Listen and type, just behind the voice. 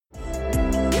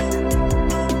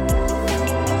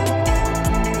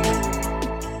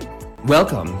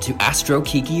Welcome to Astro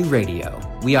Kiki Radio.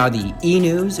 We are the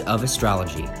e-news of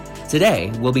astrology.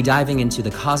 Today, we'll be diving into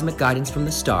the cosmic guidance from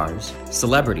the stars,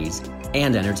 celebrities,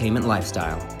 and entertainment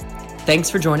lifestyle. Thanks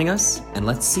for joining us, and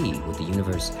let's see what the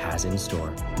universe has in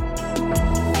store.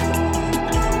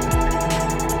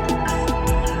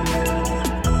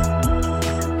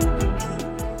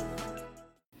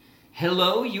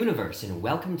 Hello, universe, and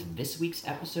welcome to this week's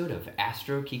episode of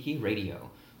Astro Kiki Radio.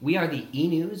 We are the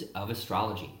e-news of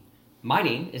astrology. My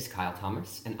name is Kyle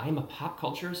Thomas, and I am a pop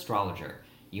culture astrologer.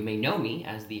 You may know me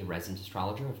as the resident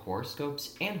astrologer of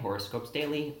Horoscopes and Horoscopes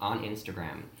Daily on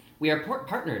Instagram. We are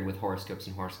partnered with Horoscopes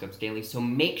and Horoscopes Daily, so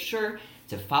make sure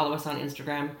to follow us on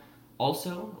Instagram.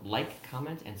 Also, like,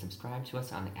 comment, and subscribe to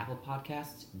us on Apple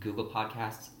Podcasts, Google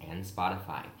Podcasts, and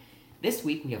Spotify. This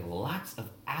week, we have lots of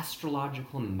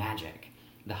astrological magic,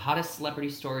 the hottest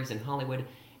celebrity stories in Hollywood,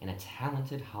 and a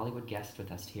talented Hollywood guest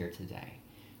with us here today.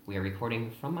 We are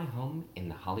recording from my home in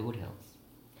the Hollywood Hills.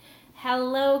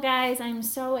 Hello guys, I'm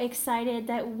so excited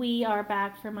that we are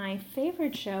back for my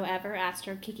favorite show ever,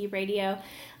 Astro Kiki Radio.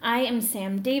 I am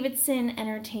Sam Davidson,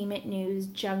 entertainment news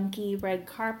junkie, red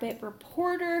carpet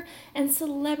reporter, and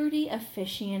celebrity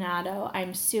aficionado.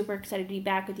 I'm super excited to be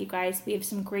back with you guys. We have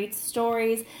some great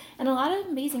stories and a lot of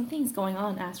amazing things going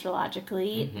on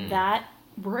astrologically that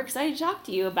we're excited to talk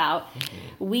to you about.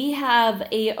 We have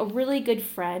a really good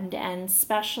friend and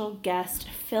special guest,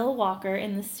 Phil Walker,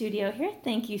 in the studio here.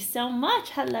 Thank you so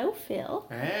much. Hello, Phil.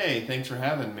 Hey, thanks for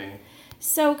having me.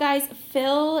 So, guys,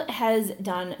 Phil has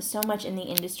done so much in the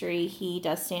industry. He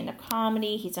does stand-up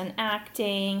comedy. He's done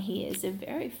acting. He is a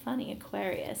very funny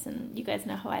Aquarius, and you guys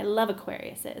know how I love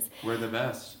Aquariuses. We're the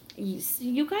best.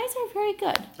 You guys are very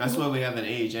good. That's why we have an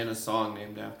age and a song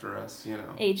named after us, you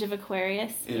know. Age of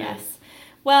Aquarius, yes. Is.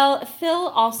 Well, Phil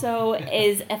also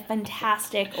is a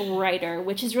fantastic writer,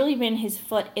 which has really been his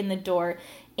foot in the door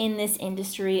in this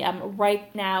industry.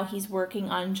 Right now, he's working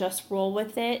on Just Roll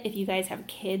With It. If you guys have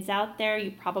kids out there,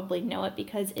 you probably know it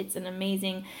because it's an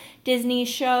amazing Disney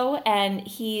show, and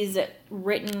he's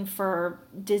written for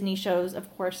Disney shows, of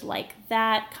course, like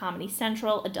that, Comedy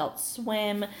Central, Adult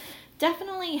Swim.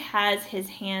 Definitely has his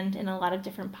hand in a lot of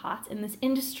different pots in this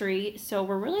industry, so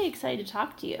we're really excited to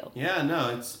talk to you. Yeah,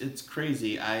 no, it's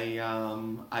crazy. I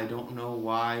don't know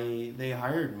why they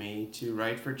hired me to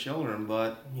write for children,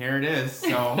 but here it is.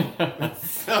 So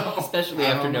Especially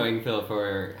after knowing Phil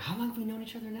for how long have we known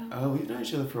each other now? Oh, we've known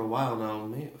each other for a while now,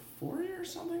 maybe 4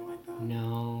 years, something like that.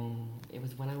 No, it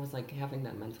was when I was like having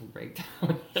that mental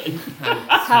breakdown.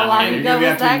 How long ago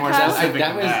was that,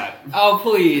 Kyle? Oh,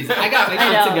 please. I got my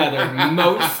shit together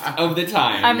most of the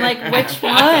time. I'm like, which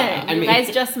one? You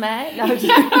guys just met? No,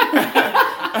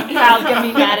 Kyle's going to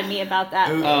be mad at me about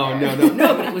that. Oh,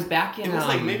 no, but it was back in... It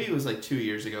was maybe it was 2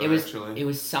 years ago, actually. It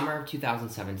was summer of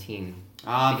 2017.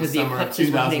 Because the summer of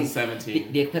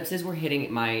 2017. The eclipses were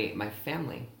hitting my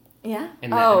family. Yeah.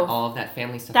 And all of that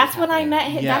family stuff. That's when I met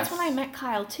him. Yes. That's when I met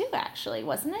Kyle too, actually,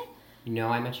 wasn't it? No,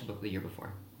 I met you the year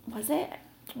before. Was it?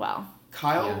 Well.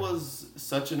 Kyle was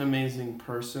such an amazing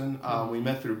person. We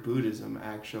met through Buddhism,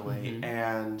 actually,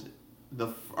 and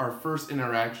our first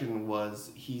interaction was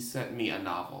he sent me a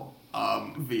novel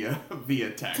via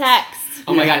text.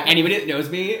 Oh my god, anybody that knows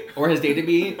me or has dated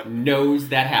me knows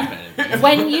that happened.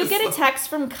 When you get a text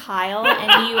from Kyle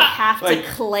and you have to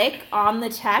click on the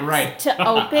text to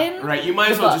open. Right, you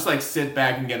might as well just sit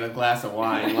back and get a glass of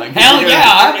wine. Hell yeah!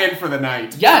 I'm in for the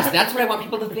night. Yes, that's what I want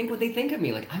people to think when they think of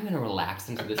me. I'm gonna relax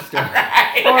into this story.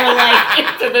 Or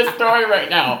into this story right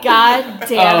now. God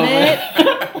damn it.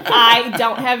 I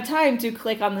don't have time to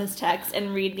click on this text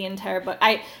and read the entire book.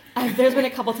 There's been a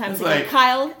couple times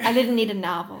Kyle, I didn't need a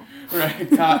novel. Right,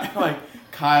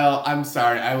 Kyle, I'm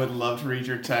sorry, I would love to read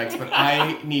your text, but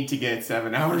I need to get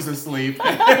 7 hours of sleep.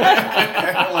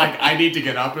 I need to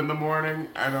get up in the morning.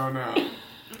 I don't know.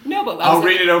 No, but I'll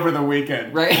read it over the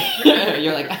weekend. Right?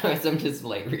 You're like, oh, I'm just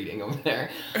reading over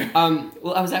there.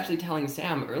 Well, I was actually telling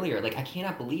Sam earlier, I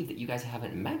cannot believe that you guys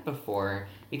haven't met before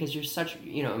because you're such,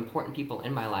 important people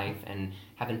in my life and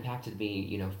have impacted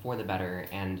me, for the better.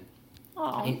 And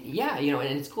yeah,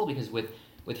 and it's cool because with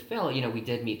Phil, we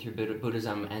did meet through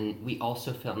Buddhism, and we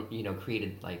also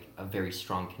created a very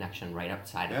strong connection right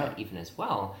outside of that even as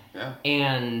well. Yeah.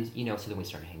 And so then we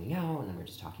started hanging out, and then we were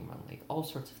just talking about all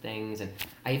sorts of things. And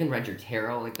I even read your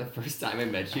tarot the first time I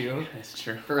met you. That's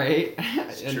true. Right?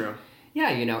 It's true. Yeah,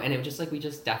 and it was just we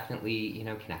just definitely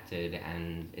connected,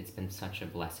 and it's been such a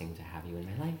blessing to have you in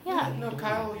my life. Yeah. No,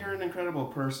 Kyle, you're an incredible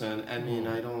person. I mean,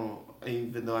 I don't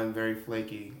even though I'm very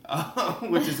flaky,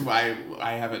 which is why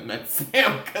I haven't met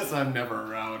Sam, because I'm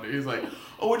never around. He's like,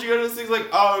 oh, would you go to this? He's like,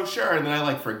 oh, sure, and then I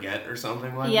like forget or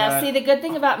something like that. Yeah, see, the good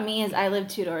thing about me is I live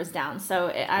 2 doors down, so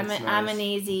I'm That's an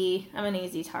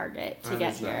easy target to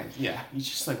get here. Nice. Yeah, he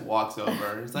just like walks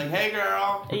over. He's like, hey,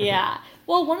 girl. Yeah.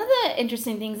 Well, one of the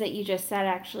interesting things that you just said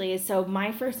actually is, so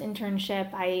my first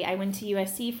internship, I went to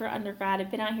USC for undergrad. I've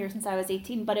been out here since I was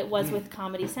 18, but it was with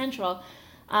Comedy Central.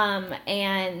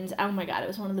 And oh my God, it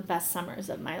was one of the best summers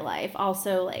of my life.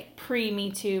 Also, like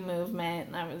pre-Me Too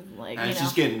movement. I was like, I was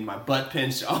just getting my butt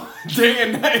pinched all day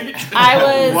and night.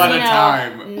 I was, what a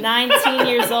time. 19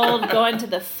 years old, going to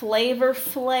the Flavor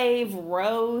Flav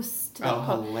roast.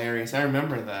 Hilarious. I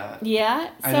remember that.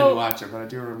 Yeah. I didn't watch it, but I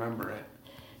do remember it.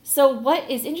 So what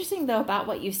is interesting, though, about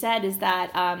what you said is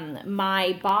that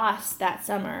my boss that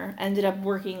summer ended up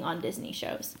working on Disney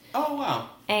shows. Oh, wow.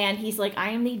 And he's like, I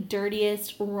am the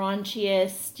dirtiest,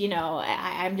 raunchiest,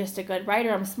 I'm just a good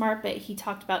writer, I'm smart, but he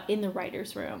talked about in the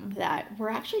writer's room that we're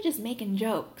actually just making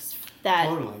jokes that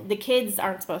the kids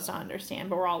aren't supposed to understand,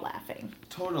 but we're all laughing.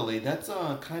 Totally. That's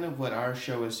kind of what our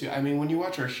show is, too. I mean, when you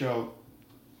watch our show,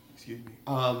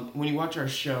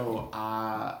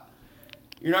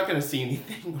 you're not gonna see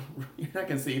anything. You're not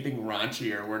gonna see anything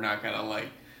raunchy, or we're not gonna like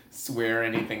swear or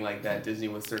anything like that. Disney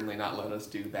would certainly not let us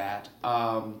do that.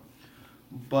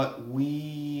 But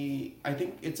I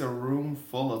think it's a room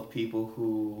full of people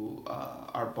who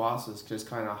our bosses just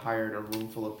kind of hired a room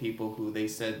full of people who they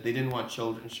said they didn't want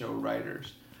children's show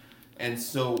writers, and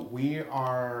so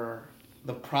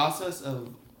the process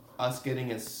of us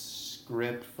getting a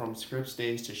script from script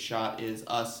stage to shot is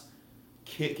us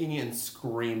kicking and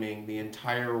screaming the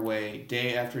entire way,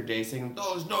 day after day, saying,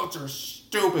 those notes are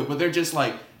stupid, but they're just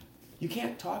like, you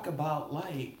can't talk about,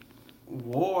 like,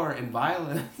 war and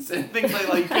violence and things like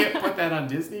you can't put that on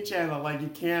Disney Channel, like, you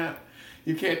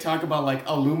can't talk about, like,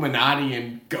 Illuminati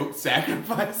and goat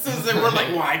sacrifices, and we're like,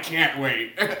 well, I can't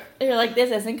wait. You're like,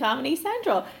 this isn't Comedy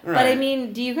Central. Right. But, I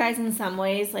mean, do you guys in some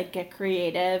ways, like, get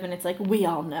creative, and it's like, we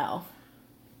all know?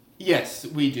 Yes,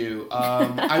 we do.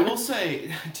 I will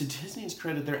say, to Disney's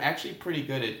credit, they're actually pretty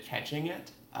good at catching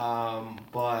it.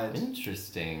 But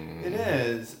interesting. It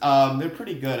is. They're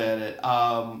pretty good at it.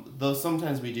 Though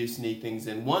sometimes we do sneak things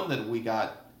in. One that we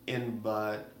got in,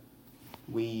 but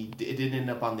it didn't end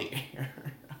up on the air.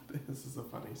 This is a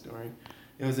funny story.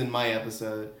 It was in my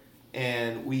episode,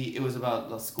 and it was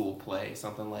about a school play,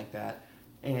 something like that,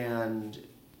 and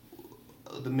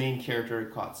the main character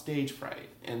caught stage fright,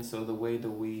 and so the way that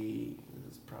I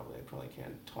probably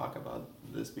can't talk about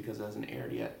this because it hasn't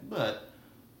aired yet, but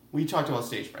we talked about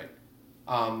stage fright,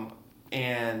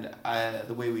 and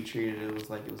the way we treated it was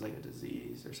like a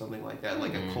disease or something like that,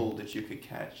 like a cold that you could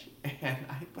catch, and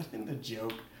I put in the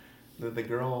joke that the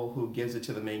girl who gives it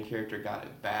to the main character got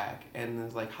it back, and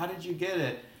is like, how did you get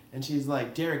it? And she's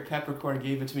like, Derek Peppercorn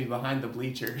gave it to me behind the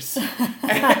bleachers,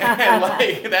 and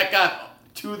like that got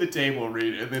to the table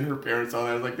read, and then her parents saw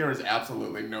that. I was like, there is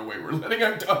absolutely no way we're letting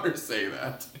our daughter say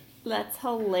that. That's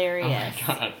hilarious. Oh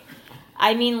my God.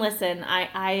 I mean, listen,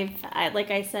 I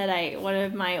like I said, one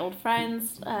of my old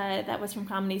friends that was from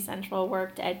Comedy Central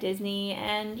worked at Disney,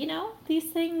 and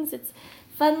these things, it's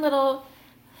fun little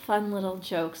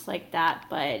jokes like that,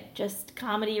 but just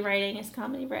comedy writing is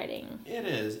comedy writing. It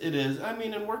is. I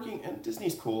mean, and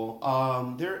Disney's cool.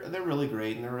 They're really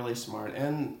great, and they're really smart.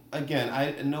 And again,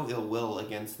 I no ill will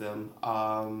against them.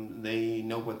 They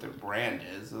know what their brand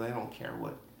is, so they don't care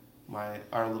what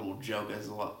our little joke is.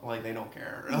 Like, they don't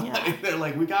care. Yeah. They're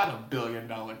like, we got $1 billion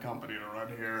company to run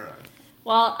here.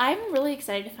 Well, I'm really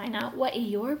excited to find out what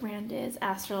your brand is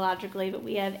astrologically, but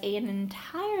we have an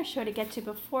entire show to get to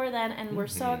before then, and we're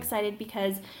so excited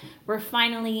because we're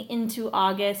finally into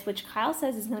August, which Kyle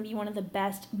says is going to be one of the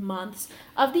best months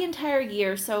of the entire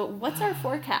year. So what's our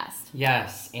forecast?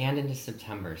 Yes, and into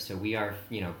September. So we are,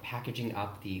 packaging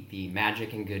up the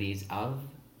magic and goodies of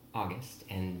August,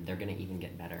 and they're going to even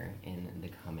get better in the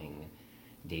coming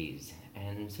days.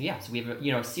 And so, so we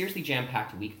have a seriously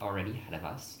jam-packed week already ahead of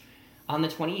us. On the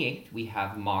 28th, we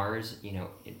have Mars, in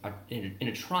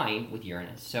a trine with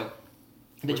Uranus. So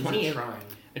the 28th,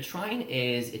 a trine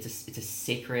is it's a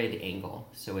sacred angle.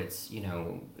 So it's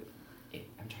I'm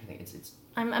trying to think. It's.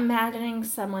 I'm imagining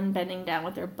someone bending down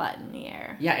with their butt in the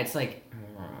air. Yeah, it's like.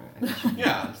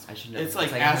 I should know. It's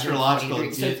like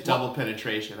astrological double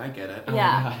penetration. I get it.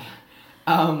 Yeah.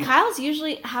 Oh Kyle's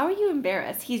usually. How are you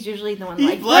embarrassed? He's usually the one he's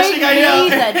like blushing. I know.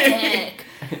 He's a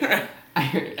dick.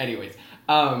 Anyways.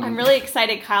 I'm really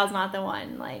excited Kyle's not the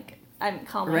one, like, I'm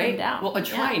calming him down. Well, a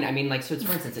trine, I mean, like, so it's,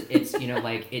 for instance, it's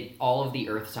all of the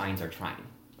earth signs are trine.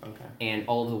 Okay. And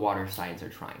all the water signs are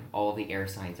trine. All the air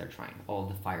signs are trine. All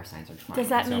the fire signs are trine. Does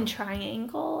that mean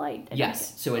triangle?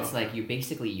 Yes. So it's like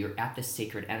you're at this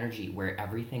sacred energy where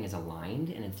everything is aligned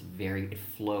and it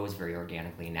flows very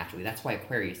organically and naturally. That's why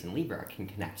Aquarius and Libra can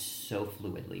connect so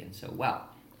fluidly and so well.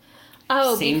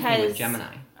 Oh, Same because... thing with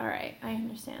Gemini. All right, I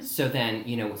understand. So then,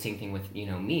 same thing with,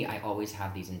 me. I always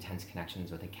have these intense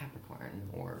connections with a Capricorn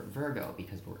or Virgo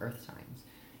because we're earth signs.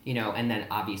 And then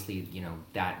obviously,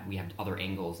 that we have other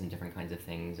angles and different kinds of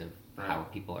things of how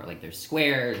people are, like there's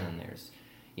squares and there's,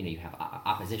 you have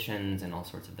oppositions and all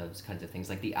sorts of those kinds of things.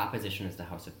 Like the opposition is the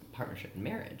house of partnership and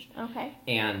marriage. Okay.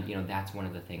 And, that's one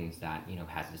of the things that,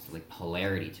 has this like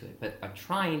polarity to it. But a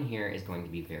trine here is going to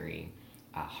be very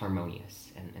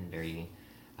harmonious and very,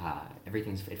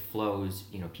 it flows,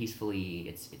 peacefully.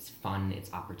 It's fun,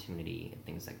 it's opportunity and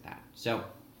things like that. So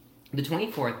the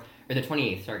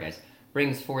 28th, sorry guys,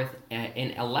 brings forth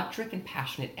an electric and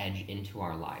passionate edge into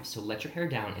our lives. So let your hair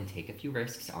down and take a few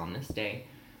risks on this day.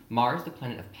 Mars, the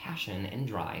planet of passion and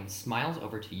drive, smiles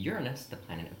over to Uranus, the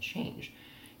planet of change.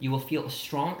 You will feel a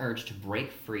strong urge to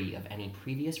break free of any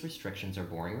previous restrictions or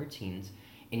boring routines,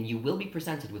 and you will be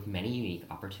presented with many unique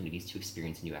opportunities to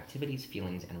experience new activities,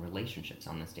 feelings, and relationships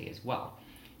on this day as well.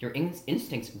 Your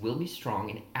instincts will be strong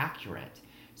and accurate,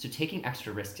 so taking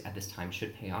extra risks at this time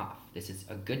should pay off. This is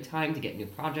a good time to get new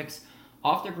projects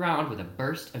off the ground with a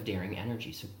burst of daring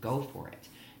energy, so go for it.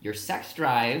 Your sex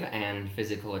drive and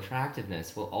physical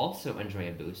attractiveness will also enjoy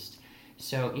a boost,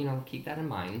 so, keep that in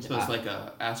mind. So it's like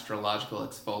a astrological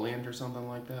exfoliant or something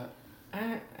like that?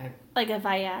 Like a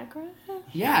Viagra?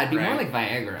 Yeah, it'd be more like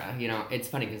Viagra. It's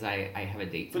funny because I have a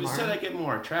date tomorrow. But it said I get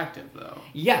more attractive, though.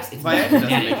 Yes. It's Viagra doesn't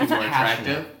make you more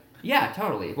attractive. Yeah,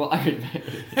 totally. Well,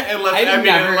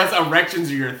 unless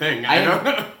erections are your thing. I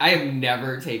have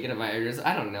never taken a Viagra, so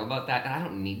I don't know about that, and I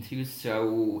don't need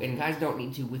to, and guys don't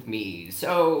need to with me,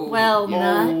 so... Well,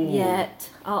 not yet.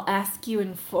 I'll ask you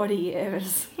in 40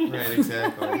 years. Right,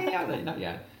 exactly. Yeah, not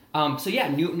yet.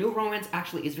 New romance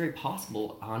actually is very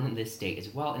possible on this day as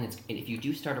well, and if you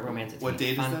do start a romance, it's what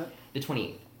date fun. Is that? The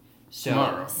 28th.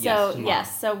 Tomorrow.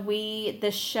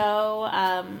 The show...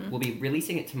 We'll be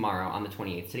releasing it tomorrow on the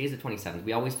 28th. Today is the 27th.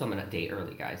 We always film it a day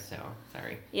early, guys, so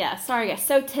sorry. Yeah, sorry, guys.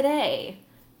 So today,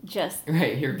 just...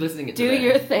 Right, you're listening to do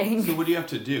your thing. So what do you have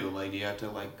to do? Like, do you have to,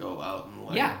 go out and,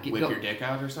 whip your dick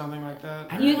out or something like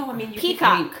that? You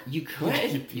peacock. You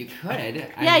could. You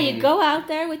go out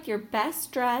there with your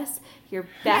best dress, your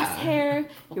best hair,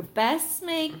 your best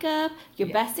makeup, your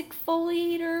best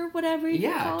exfoliator, whatever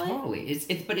you call it. Yeah, totally.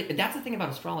 That's the thing about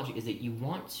astrology is that you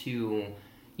want to,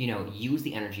 use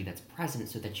the energy that's present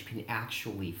so that you can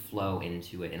actually flow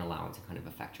into it and allow it to kind of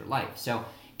affect your life. So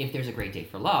if there's a great day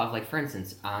for love, like for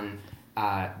instance, on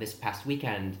this past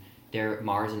weekend,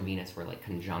 Mars and Venus were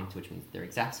conjunct, which means they're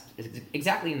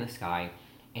exactly in the sky,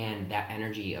 and that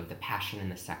energy of the passion and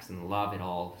the sex and the love, it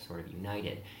all sort of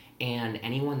united. And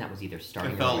anyone that was either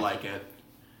starting... I felt like it.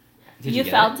 Did you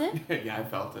felt it? Yeah, I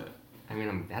felt it. I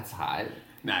mean, that's hot.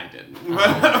 Nah, I didn't.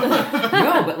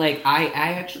 No, but I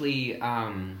actually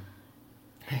I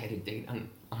had a date on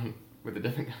with a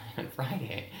different guy on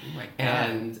Friday. Oh my God.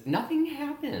 And nothing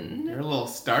happened. You're a little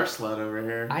star slut over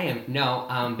here. I am. No,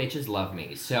 bitches love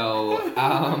me. So,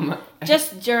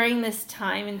 just during this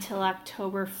time until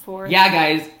October 4th. Yeah,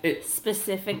 guys.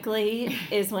 Specifically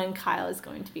is when Kyle is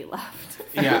going to be loved.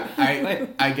 Yeah,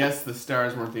 I guess the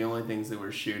stars weren't the only things that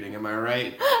were shooting. Am I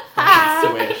right?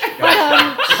 Swish.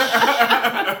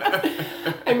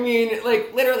 I mean,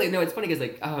 literally, no, it's funny because,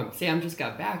 Sam just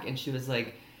got back and she was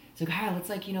like, so Kyle, let's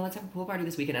let's have a pool party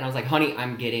this weekend. And I was like, honey,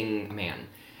 I'm getting a man.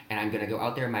 And I'm going to go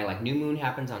out there. My new moon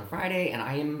happens on Friday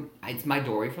and it's my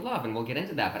doorway for love. And we'll get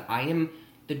into that. But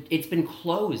it's been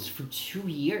closed for 2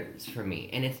 years for me.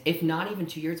 And it's, if not even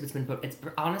 2 years, it's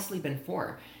honestly been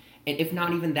 4. And if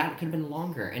not even that, it could have been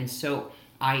longer. And so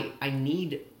I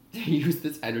need to use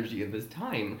this energy in this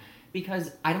time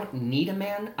because I don't need a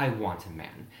man. I want a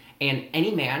man. And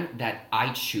any man that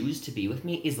I choose to be with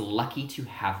me is lucky to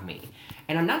have me.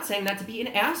 And I'm not saying that to be an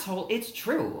asshole. It's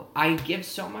true. I give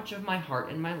so much of my heart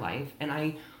in my life, and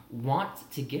I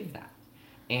want to give that.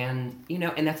 And,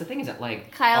 and that's the thing is that,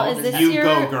 Kyle, is this you your...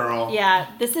 go, girl. Yeah,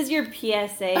 this is your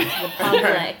PSA to the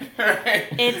public. Right.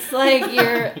 It's like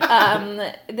your,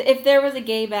 if there was a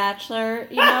gay bachelor,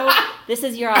 this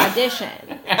is your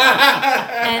audition.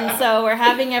 And so we're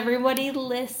having everybody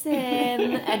listen,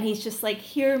 and he's just like,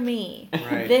 hear me.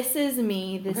 Right. This is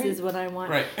me. This is what I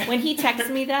want. Right. When he texted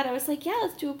me that, I was like, yeah,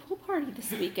 let's do a pool party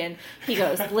this weekend. He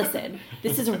goes, listen,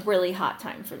 this is a really hot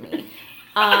time for me.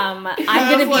 I'm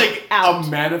gonna be like out. a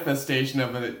manifestation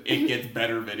of an "it gets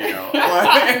better" video.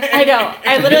 I know.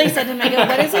 I literally said to him, I go,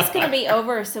 "When is this gonna be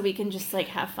over so we can just like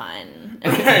have fun?"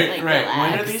 Or, Right. like, When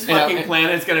relax. are these fucking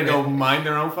planets gonna go mind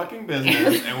their own fucking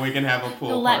business and we can have a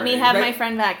pool Let party? me have my Right.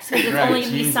 friend back because it's Right, only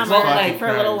gonna be Jesus summer fucking for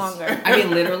a little Christ. longer. I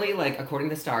mean, literally, like, according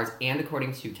to the stars and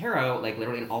according to tarot, like,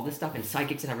 literally, and all this stuff and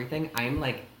psychics and everything, I'm,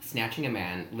 like, snatching a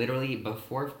man literally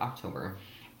before October.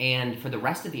 And for the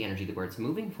rest of the energy, where it's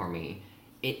moving for me,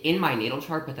 in my natal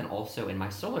chart, but then also in my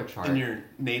solar chart. In your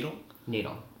natal?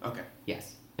 Natal, Okay.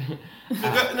 yes. No, It's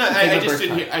I my just birth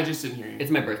didn't chart. hear. I just didn't hear you.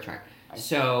 It's my birth chart.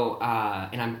 So,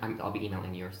 and I'll be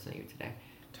emailing yours to you today.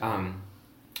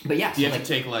 But yeah, Do you so, have to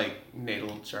take like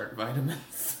natal chart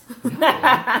vitamins?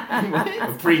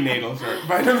 what? Prenatal chart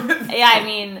vitamins. Yeah, I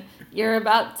mean, you're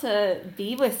about to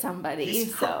be with somebody,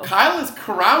 so. Kyle is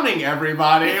crowning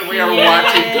everybody. We are Yes.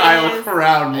 watching Kyle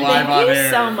crown live Thank on you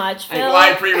air. so much, Like, Phil.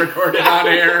 live pre-recorded on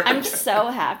air. I'm so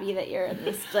happy that you're in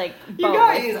this like boat You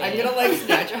guys, with me. I'm gonna like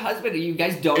snatch a husband, and you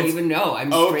guys don't It's even know.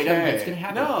 I'm straight up. It's gonna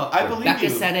happen. No, I believe Rebecca you.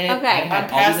 said it. Okay. I've had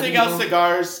I'm all these passing other out people-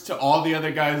 cigars to all the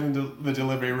other guys in the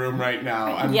delivery room right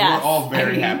now. Yes. We're all very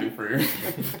I mean- happy for you.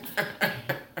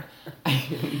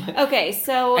 Okay,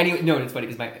 so Anyway, no, it's funny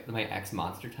because my ex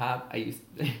Monster Top, I used.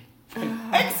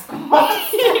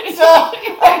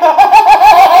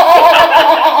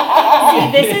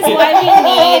 this is why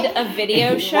we need a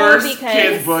video show Worst because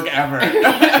kids book ever.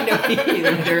 No, he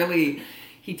literally,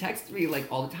 he texts me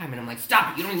like all the time, and I'm like,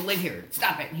 "Stop it! You don't even live here.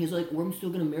 Stop it!" And he's like, "Well, I'm still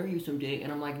gonna marry you someday,"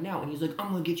 and I'm like, "No," and he's like,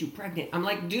 "I'm gonna get you pregnant." I'm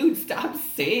like, "Dude, stop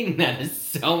saying that. It's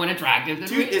so unattractive to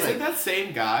Dude, me." isn't Like, that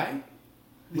same guy?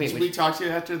 Wait, Did which- we talk to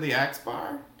you after the Axe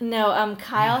bar? no,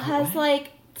 Kyle has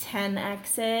like 10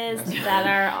 exes that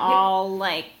are all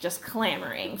like just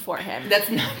clamoring for him. that's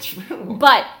not true.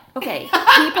 But okay,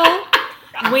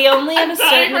 people, we only have a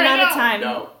certain right amount of now. time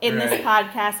No. in this Right.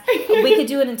 podcast. We could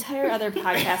do an entire other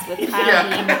podcast with Kyle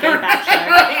being the gay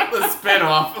bachelor. Right, the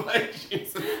spin-off. Like,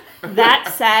 Jesus.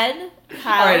 That said,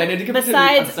 Kyle, All right, I need to come to the-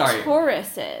 besides I'm sorry.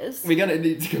 Tauruses, We gotta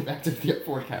need to go back to the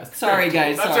forecast. Sorry,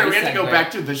 guys. That's sorry, right, we have to go segue.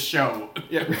 back to the show.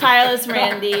 Yeah. Kyle is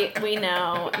Randy. We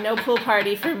know. No pool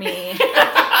party for me.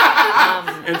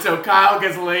 Until Kyle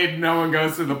gets laid, no one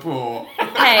goes to the pool.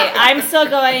 Hey, I'm still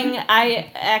going.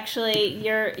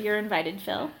 You're invited,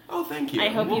 Phil. Oh, thank you. I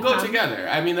hope we'll you go come. together.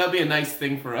 I mean, that'll be a nice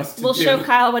thing for us to We'll do. show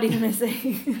Kyle what he's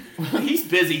missing. He's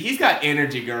busy. He's got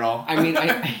energy, girl. I mean, I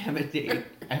have a date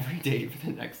every day for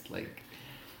the next, like,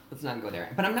 let's not go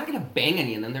there. But I'm not gonna bang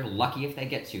any of them. They're lucky if they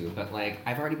get to. But, like,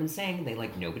 I've already been saying,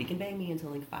 nobody can bang me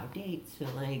until, 5 dates. So,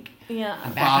 Yeah.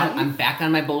 I'm back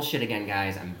on my bullshit again,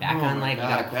 guys. I'm back Oh on, my you God,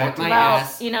 gotta back court to my Well,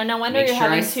 ass. no wonder Make you're sure I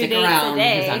having 2 stick dates around a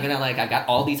day. because I'm gonna, I've got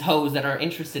all these hoes that are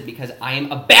interested because I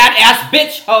am a badass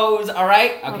bitch hose,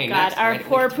 alright? Okay, Oh God, next. our Right,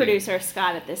 poor next. producer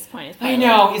Scott at this point is I probably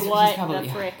know, like, he's what probably-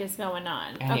 the frick is going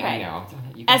on? I Okay, know.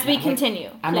 You as guys- we I'm like- continue,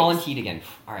 I'm all in please. heat again.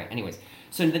 All right. Anyways,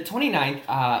 so the 29th,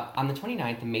 on the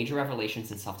 29th, the major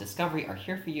revelations and self-discovery are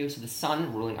here for you. So the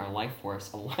sun, ruling our life force,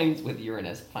 aligns with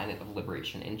Uranus, planet of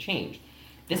liberation and change.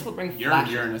 This will bring Your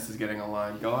flash. Uranus is getting a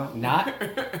line. Go on. Not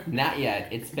yet.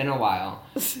 It's been a while,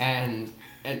 and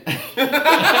She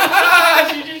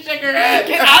just shook her head.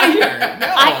 get out of here.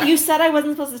 No. You said I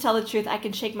wasn't supposed to tell the truth. I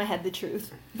can shake my head the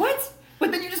truth. What?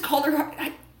 But then you just called her.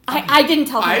 I didn't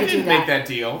tell him I to do didn't that. make that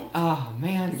deal. Oh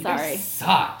man, you Sorry. guys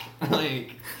suck.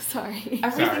 Like Sorry.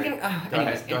 everything. Sorry. Go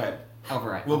Anyways, ahead. Go ahead.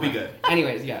 Override. We'll be override. good.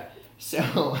 Anyways, yeah.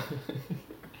 So,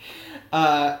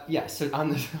 so on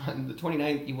the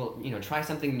 29th, you will, try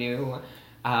something new.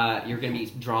 You're going to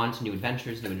be drawn to new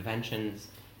adventures, new inventions,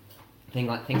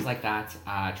 things like that.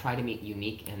 Try to meet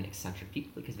unique and eccentric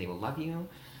people because they will love you.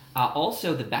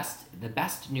 Also, the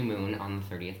best new moon on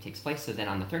the 30th takes place. So then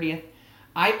on the 30th,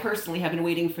 I personally have been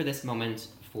waiting for this moment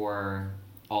for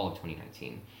all of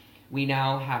 2019. We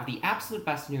now have the absolute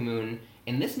best new moon,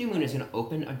 and this new moon is going to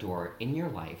open a door in your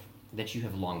life that you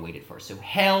have long waited for. So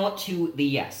hell to the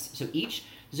yes. So each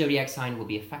zodiac sign will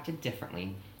be affected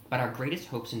differently, but our greatest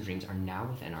hopes and dreams are now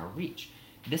within our reach.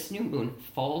 This new moon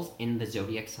falls in the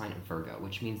zodiac sign of Virgo,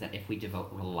 which means that if we devote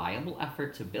reliable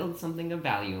effort to build something of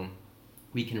value,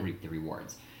 we can reap the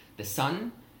rewards. The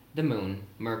sun, the moon,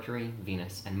 Mercury,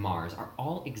 Venus, and Mars are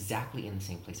all exactly in the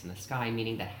same place in the sky,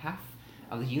 meaning that half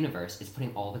of the universe is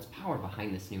putting all of its power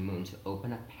behind this new moon to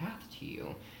open a path to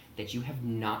you that you have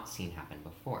not seen happen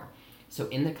before. So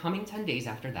in the coming 10 days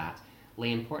after that,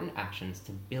 lay important actions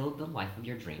to build the life of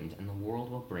your dreams, and the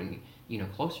world will bring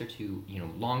closer to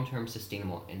long-term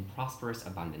sustainable and prosperous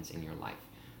abundance in your life.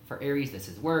 For Aries, this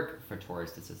is work. For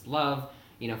Taurus, this is love.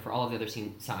 for all of the other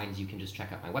signs, you can just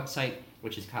check out my website,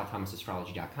 which is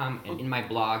kylethomasastrology.com, and in my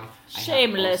blog,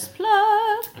 shameless plug.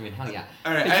 I mean, hell yeah.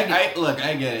 All right, look,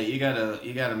 I get it. You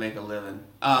gotta make a living.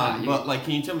 But like,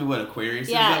 can you tell me what Aquarius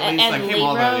is at least? And I came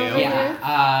all the way over.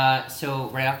 Yeah. So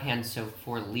right offhand, so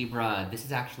for Libra, this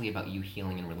is actually about you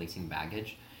healing and releasing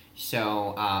baggage.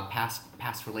 So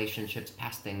past relationships,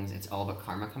 past things, it's all about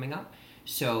karma coming up.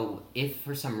 So if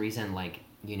for some reason, like,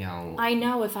 I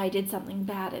know if I did something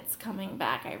bad, it's coming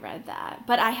back. I read that,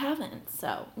 but I haven't,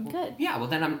 so I'm good. Yeah, well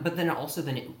then,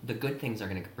 the good things are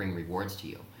going to bring rewards to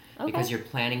you. Okay. Because you're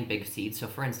planting big seeds. So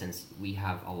for instance, we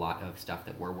have a lot of stuff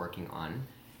that we're working on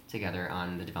together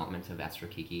on the development of Astro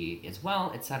Kiki as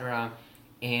well, etc.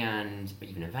 And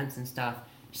even events and stuff.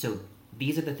 So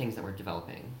these are the things that we're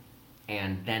developing.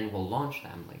 And then we'll launch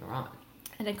them later on.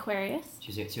 And Aquarius?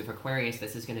 So for Aquarius,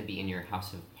 this is going to be in your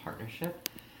house of partnership.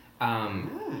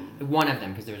 One of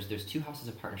them, because there's 2 houses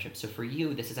of partnership. So for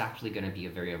you, this is actually going to be a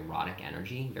very erotic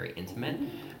energy, very intimate.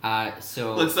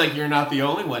 So looks like you're not the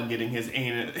only one getting his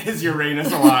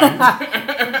Uranus aligned.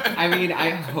 I mean, I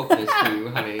hope this for you,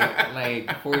 honey.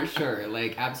 Like, for sure.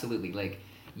 Like, absolutely. Like,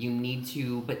 you need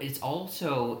to, but it's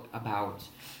also about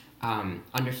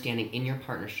understanding in your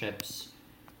partnerships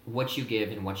what you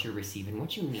give and what you receive and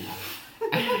what you need.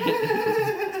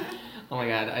 Oh my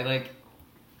god,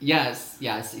 yes,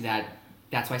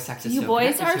 that's why sex is you so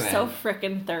boys are to so it.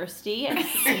 freaking thirsty, I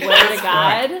swear to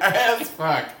God. As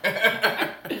fuck.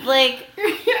 Like,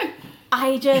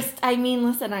 I mean,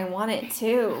 listen, I want it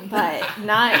too, but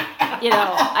not,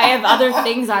 I have other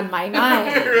things on my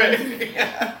mind. Right.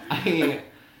 Yeah.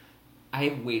 I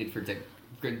have waited for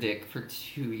dick for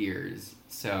 2 years,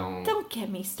 so... Don't get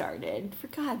me started, for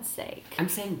God's sake. I'm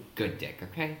saying good dick,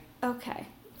 okay? Okay,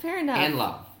 fair enough. And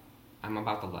love. I'm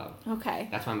about the love. Okay.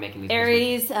 That's why I'm making these...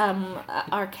 Aries,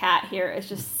 our cat here, is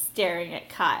just staring at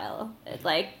Kyle. It's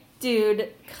like,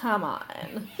 dude, come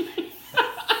on.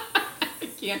 I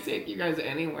can't take you guys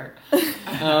anywhere.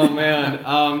 Oh,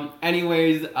 man.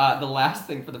 Anyways, the last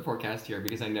thing for the forecast here,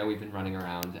 because I know we've been running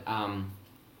around.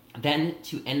 Then,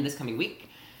 to end this coming week,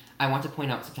 I want to point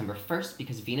out September 1st,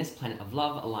 because Venus, planet of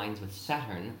love, aligns with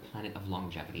Saturn, planet of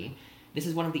longevity. This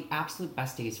is one of the absolute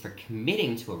best days for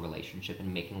committing to a relationship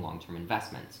and making long-term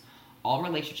investments. All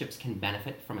relationships can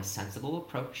benefit from a sensible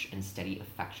approach and steady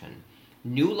affection.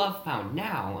 New love found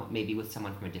now may be with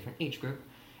someone from a different age group,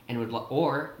 and would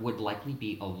likely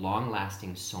be a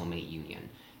long-lasting soulmate union.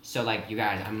 So, like, you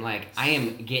guys, I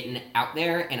am getting out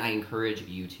there, and I encourage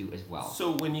you to as well.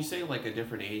 So when you say, like, a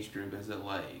different age group, is it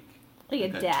like a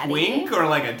daddy? Twink or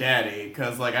like a daddy?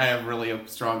 Because, like, I have really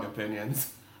strong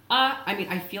opinions. I mean,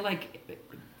 I feel like,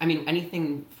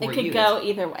 anything for you. It could go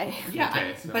either way. Yeah,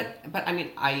 okay, so. but I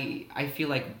mean, I feel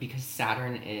like because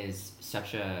Saturn is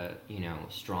such a,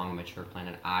 strong, mature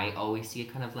planet, I always see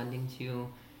it kind of lending to,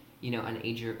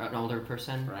 an older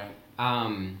person. Right.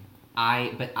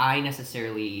 I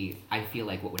feel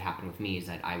like what would happen with me is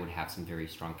that I would have some very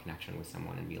strong connection with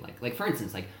someone and be like for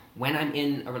instance, like when I'm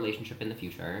in a relationship in the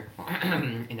future,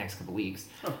 in the next couple weeks,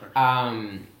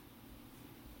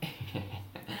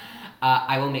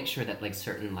 I will make sure that like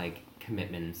certain like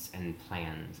commitments and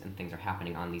plans and things are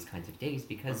happening on these kinds of days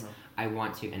because I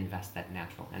want to invest that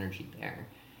natural energy there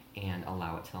and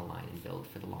allow it to align and build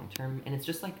for the long term, and it's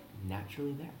just like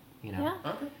naturally there, Yeah.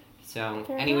 Okay. So,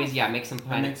 Fair anyways, enough. yeah, make some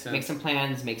plans,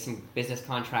 make some business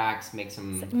contracts, make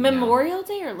some... Memorial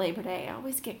Day or Labor Day? I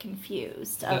always get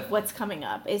confused of what's coming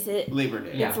up. Is it... Labor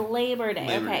Day. It's Labor Day,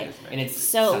 Labor okay. Day and it's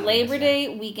so Sunday, Labor Day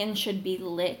weekend should be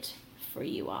lit for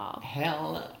you all.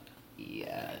 Hell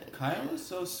yeah. Kyle is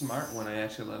so smart when I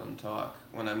actually let him talk.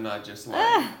 When I'm not just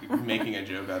like making a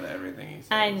joke out of everything he says.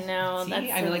 I know. See,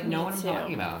 that's I like me know what I'm too.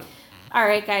 talking about. All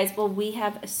right, guys. Well, we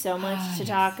have so much to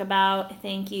talk about.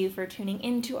 Thank you for tuning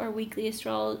into our weekly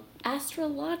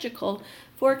astrological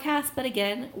forecast. But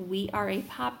again, we are a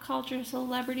pop culture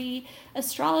celebrity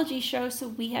astrology show, so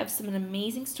we have some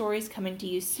amazing stories coming to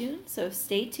you soon. So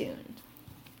stay tuned.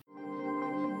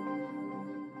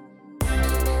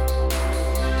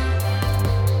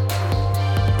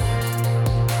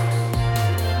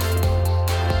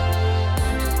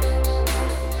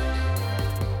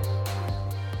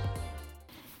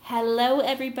 Hello,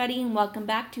 everybody, and welcome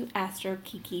back to Astro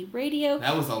Kiki Radio.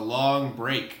 That was a long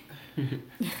break.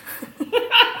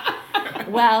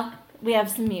 Well, we have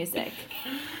some music.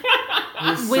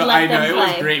 We let them it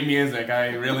play. was great music.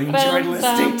 I really enjoyed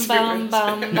listening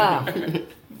to it.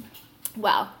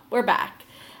 Well, we're back.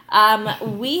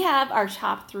 We have our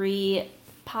top 3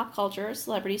 pop culture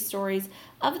celebrity stories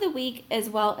of the week, as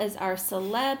well as our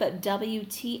celeb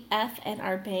WTF and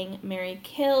our Bang, Marry,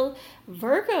 Kill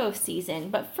Virgo season.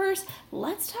 But first,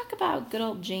 let's talk about good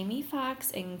old Jamie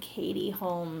Foxx and Katie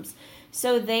Holmes.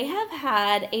 So they have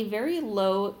had a very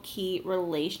low-key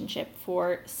relationship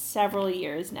for several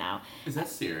years now. Is that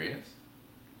serious?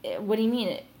 What do you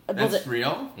mean? That's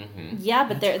real? Mm-hmm. Yeah,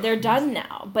 but they're done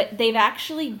now. But they've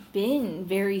actually been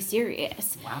very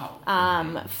serious.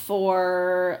 Wow.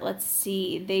 For, let's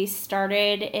see, they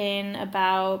started in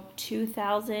about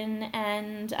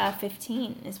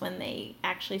 2015 is when they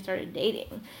actually started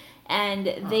dating.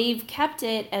 And they've kept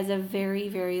it as a very,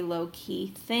 very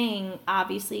low-key thing.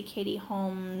 Obviously, Katie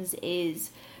Holmes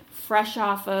is fresh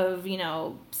off of,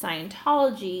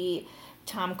 Scientology,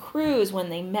 Tom Cruise when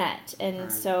they met,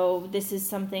 and so this is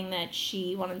something that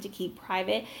she wanted to keep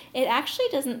private. It actually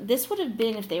doesn't, this would have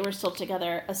been, if they were still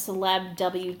together, a celeb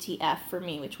WTF for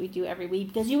me, which we do every week,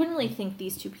 because you wouldn't really think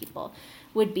these two people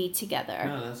would be together.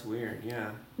 No, that's weird,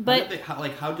 yeah. But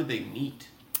how did they meet?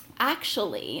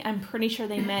 Actually, I'm pretty sure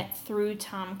they met through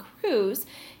Tom Cruise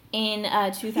in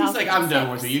 2006. He's like, I'm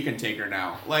done with her, you can take her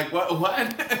now. Like,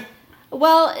 what?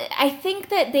 Well, I think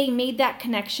that they made that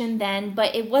connection then,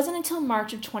 but it wasn't until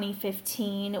March of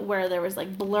 2015 where there was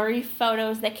like blurry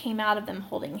photos that came out of them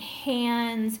holding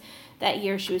hands. That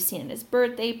year she was seen at his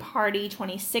birthday party.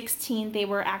 2016, they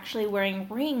were actually wearing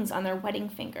rings on their wedding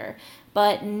finger,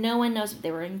 but no one knows if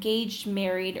they were engaged,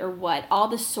 married, or what. All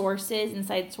the sources,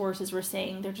 inside sources, were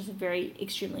saying they're just a very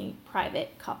extremely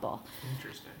private couple.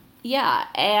 Interesting. Yeah,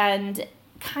 and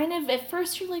kind of at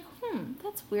first you're like,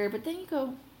 that's weird, but then you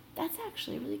go, that's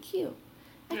actually really cute.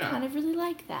 I kind of really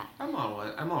like that. I'm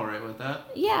all right with that.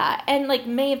 Yeah, and like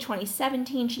May of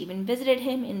 2017, she even visited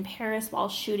him in Paris while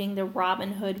shooting the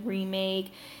Robin Hood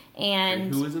remake. And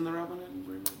wait, who was in the Robin Hood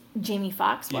remake? Jamie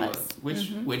Foxx was.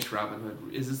 Which Robin Hood?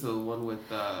 Is this the one with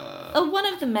one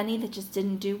of the many that just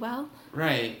didn't do well.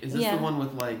 Right. Is this the one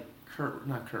with like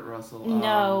not Kurt Russell?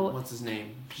 No. What's his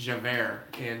name?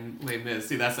 Javert in Les Mis.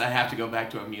 See, I have to go back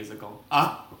to a musical.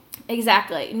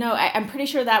 Exactly. No, I'm pretty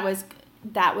sure that was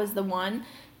the one,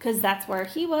 because that's where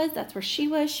he was, that's where she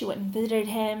was. She went and visited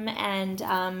him,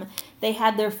 and they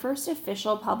had their first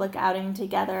official public outing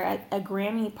together at a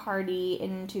Grammy party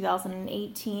in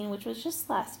 2018, which was just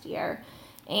last year.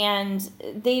 And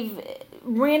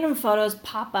random photos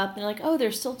pop up, and they're like, oh,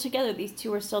 they're still together. These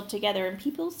two are still together, and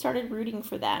people started rooting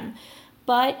for them.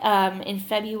 But in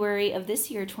February of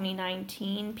this year,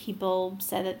 2019, people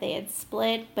said that they had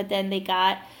split, but then they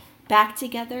got back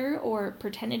together or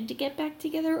pretended to get back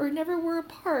together or never were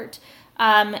apart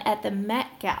at the Met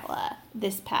Gala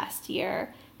this past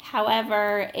year.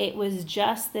 However, it was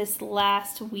just this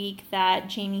last week that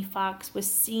Jamie Foxx was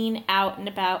seen out and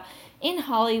about in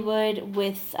Hollywood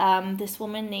with this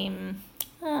woman named,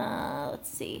 Sela.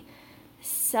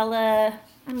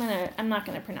 I'm not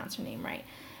gonna pronounce her name right.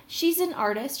 She's an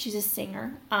artist. She's a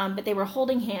singer. But they were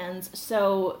holding hands,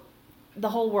 so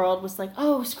the whole world was like,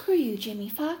 oh, screw you, Jamie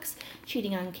Foxx,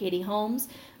 cheating on Katie Holmes.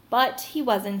 But he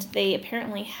wasn't. They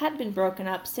apparently had been broken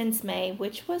up since May,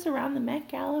 which was around the Met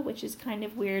Gala, which is kind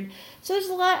of weird. So there's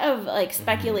a lot of like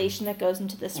speculation that goes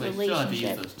into this relationship. They still have to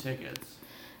use those tickets.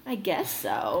 I guess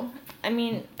so. I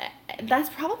mean, that's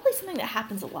probably something that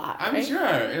happens a lot, right? I'm sure.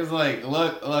 It's like,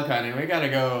 look, honey, we gotta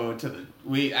go to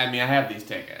I have these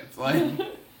tickets. Like,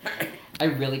 I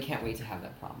really can't wait to have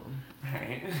that problem.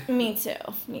 Right. Me too.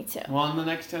 Well, in the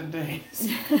next 10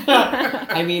 days.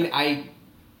 I mean, I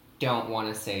don't want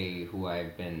to say who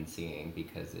I've been seeing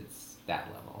because it's that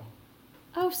level.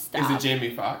 Oh, stop. Is it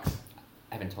Jamie Foxx?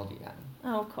 I haven't told you yet.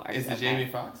 Oh, of course. Is it Jamie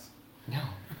Foxx? No.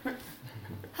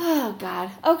 Oh,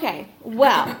 God. Okay.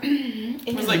 Well.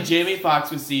 It was like Jamie Foxx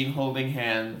was seen holding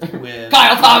hands with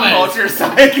Kyle Thomas! Culture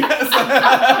Psych.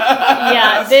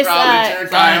 Yeah, this Kyle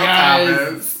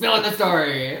Thomas. Spilling the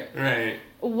story. Right.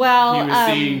 Well,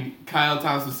 Kyle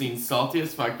Thomas was seen salty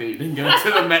as fuck that he didn't go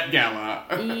to the Met Gala.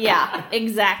 Yeah,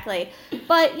 exactly.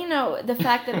 But, the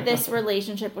fact that this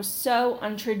relationship was so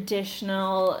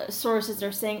untraditional, sources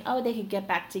are saying, oh, they could get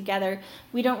back together.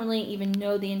 We don't really even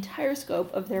know the entire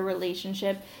scope of their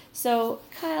relationship. So,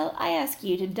 Kyle, I ask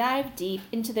you to dive deep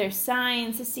into their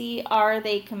signs to see, are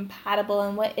they compatible,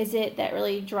 and what is it that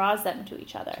really draws them to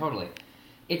each other? Totally.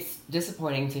 It's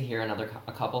disappointing to hear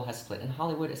a couple has split in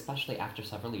Hollywood, especially after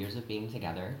several years of being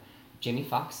together. Jamie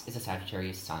Foxx is a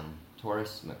Sagittarius sun,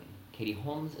 Taurus moon. Katie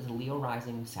Holmes is a Leo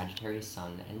rising, Sagittarius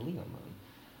sun, and Leo moon.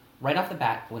 Right off the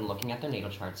bat, when looking at their natal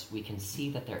charts, we can see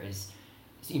that there is,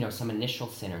 some initial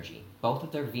synergy. Both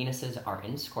of their Venuses are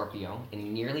in Scorpio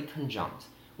and nearly conjunct,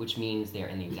 which means they're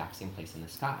in the exact same place in the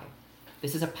sky.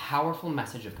 This is a powerful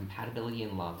message of compatibility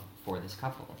in love for this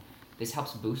couple. This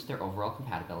helps boost their overall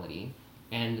compatibility,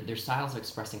 and their styles of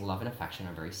expressing love and affection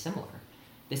are very similar.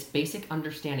 This basic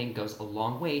understanding goes a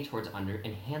long way towards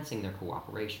enhancing their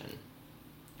cooperation.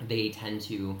 They tend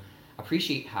to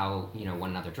appreciate how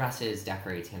one another dresses,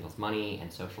 decorates, handles money, and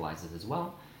socializes as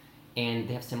well, and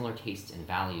they have similar tastes and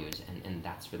values, and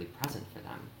that's really present for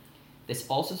them. This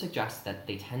also suggests that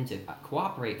they tend to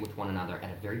cooperate with one another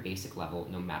at a very basic level,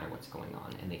 no matter what's going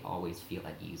on, and they always feel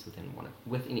at ease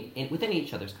within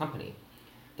each other's company.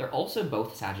 They're also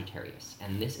both Sagittarius,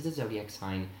 and this is a zodiac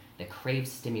sign that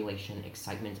craves stimulation,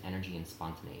 excitement, energy, and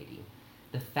spontaneity.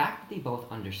 The fact that they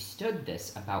both understood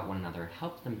this about one another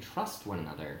helped them trust one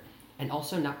another, and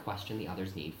also not question the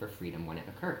other's need for freedom when it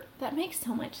occurred. That makes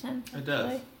so much sense. It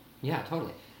does. Yeah,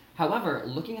 totally. However,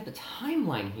 looking at the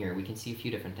timeline here, we can see a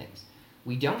few different things.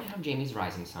 We don't have Jamie's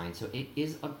rising sign, so it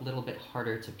is a little bit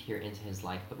harder to peer into his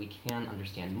life, but we can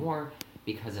understand more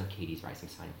because of Katie's rising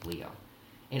sign of Leo.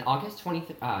 In August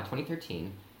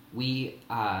 2013,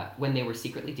 when they were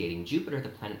secretly dating, Jupiter, the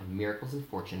planet of miracles and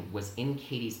fortune, was in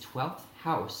Katie's 12th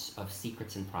house of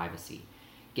secrets and privacy,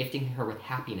 gifting her with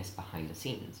happiness behind the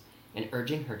scenes, and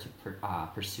urging her to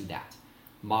pursue that.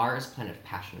 Mars, planet of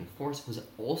passion and force, was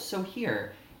also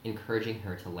here, encouraging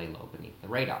her to lay low beneath the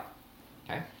radar.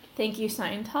 Okay? Thank you,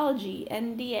 Scientology,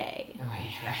 NDA.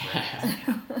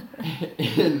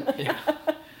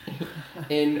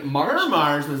 In March... Her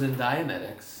Mars was in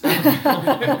Dianetics. Oh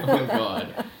my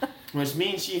god. Which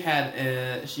means she had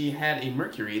a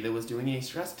Mercury that was doing a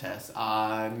stress test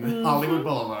on Hollywood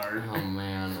Boulevard. Oh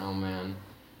man.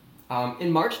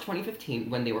 In March 2015,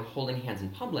 when they were holding hands in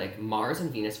public, Mars and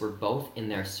Venus were both in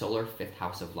their solar 5th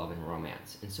house of love and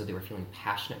romance, and so they were feeling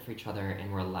passionate for each other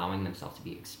and were allowing themselves to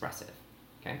be expressive.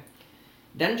 Okay?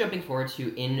 Then jumping forward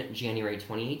to in January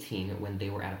 2018, when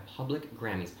they were at a public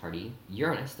Grammys party,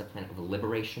 Uranus, the planet of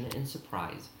liberation and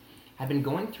surprise, had been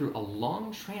going through a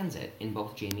long transit in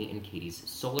both Jamie and Katie's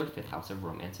solar 5th house of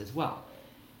romance as well,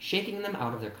 shaking them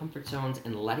out of their comfort zones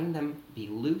and letting them be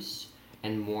loose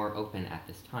and more open at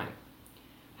this time.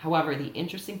 However, the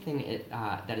interesting thing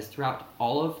that is throughout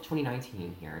all of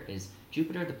 2019 here is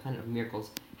Jupiter, the planet of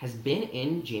miracles, has been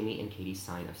in Jamie and Katie's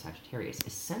sign of Sagittarius,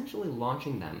 essentially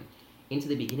launching them into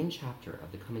the beginning chapter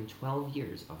of the coming 12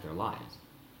 years of their lives.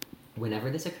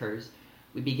 Whenever this occurs,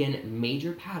 we begin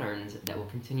major patterns that will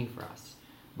continue for us,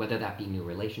 whether that be new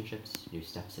relationships, new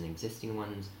steps in existing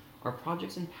ones, or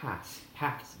projects and paths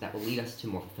that will lead us to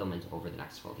more fulfillment over the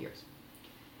next 12 years.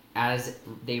 As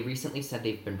they recently said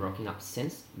they've been broken up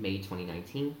since May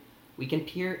 2019, we can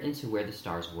peer into where the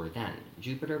stars were then.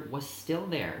 Jupiter was still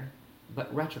there,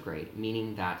 but retrograde,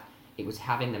 meaning that it was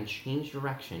having them change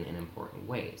direction in important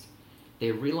ways.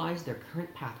 They realized their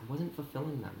current path wasn't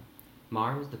fulfilling them.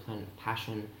 Mars, the planet of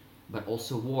passion, but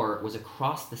also war, was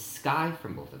across the sky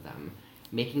from both of them,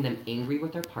 making them angry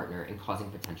with their partner and causing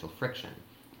potential friction.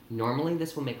 Normally,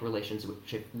 this will make relations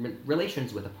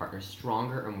with a partner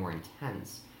stronger or more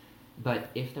intense, but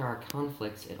if there are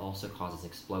conflicts, it also causes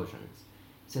explosions.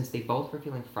 Since they both were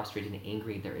feeling frustrated and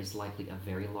angry, there is likely a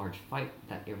very large fight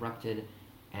that erupted,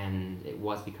 and it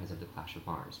was because of the clash of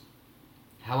Mars.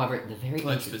 However, the very...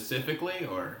 Like specifically,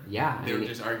 or... Yeah. They were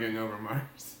just arguing over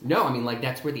Mars? No, I mean, like,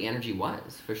 that's where the energy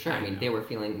was, for sure. I mean, know. they were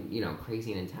feeling,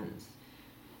 crazy and intense.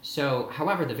 So,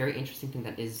 however, the very interesting thing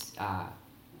that is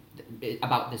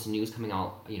about this news coming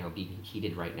out, being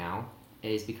heated right now,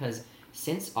 is because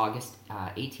since August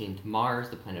 18th, Mars,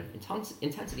 the planet of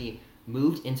intensity,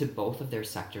 moved into both of their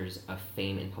sectors of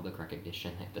fame and public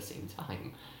recognition at the same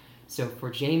time. So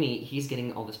for Jamie, he's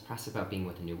getting all this press about being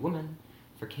with a new woman.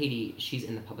 For Katie, she's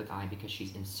in the public eye because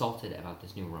she's insulted about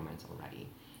this new romance already.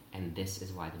 And this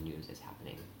is why the news is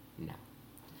happening now.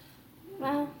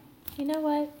 Well, you know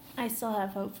what? I still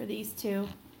have hope for these two.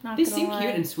 They seem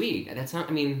cute and sweet. That's not,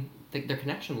 their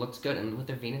connection looks good. And with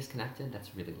their Venus connected,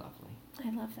 that's really lovely. I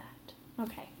love that.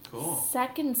 Okay. Cool.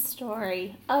 Second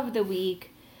story of the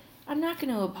week. I'm not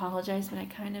going to apologize, but I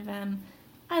kind of am.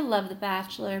 I love The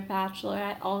Bachelor,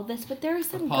 Bachelorette, all of this, but there is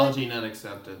some Apology not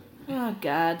accepted. Oh,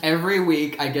 God. Every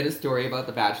week I get a story about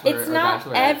The Bachelor It's or not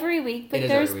Bachelorette. every week, but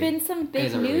there's been some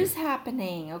big news week.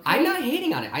 happening, okay? I'm not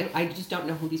hating on it. I just don't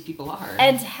know who these people are.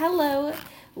 And hello,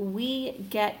 we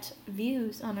get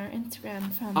views on our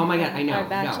Instagram from Oh my God, I know. our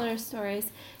Bachelor stories.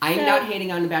 I'm So- not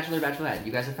hating on The Bachelor or Bachelorette.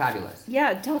 You guys are fabulous.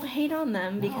 Yeah, don't hate on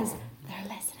them because No.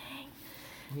 they're listening.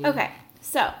 Yeah. Okay,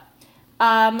 so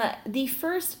the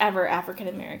first ever African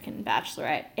American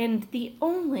Bachelorette and the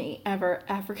only ever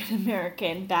African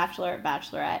American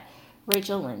Bachelorette,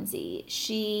 Rachel Lindsay.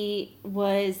 She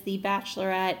was the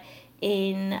Bachelorette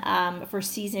for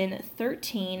season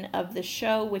 13 of the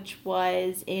show, which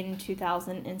was in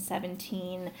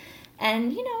 2017.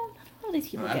 And, you know, not all these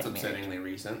people That's get married. upsettingly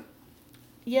recent.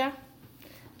 Yeah.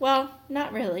 Well,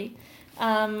 not really.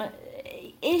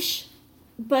 Ish.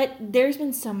 But there's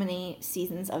been so many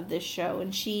seasons of this show,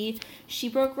 and she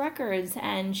broke records,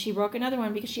 and she broke another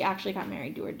one because she actually got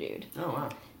married to her dude. Oh, wow.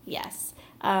 Yes.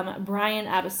 Brian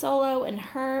Abasolo and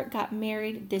her got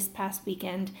married this past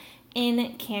weekend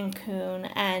in Cancun,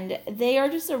 and they are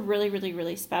just a really, really,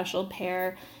 really special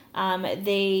pair.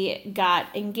 They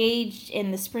got engaged in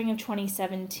the spring of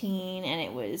 2017, and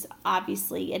it was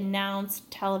obviously announced,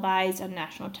 televised on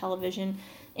national television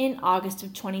in August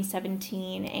of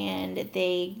 2017, and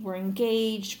they were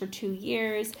engaged for 2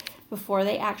 years before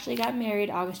they actually got married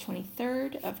August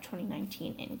 23rd of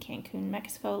 2019 in Cancun,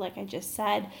 Mexico, like I just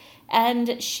said.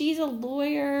 And she's a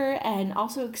lawyer and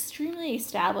also extremely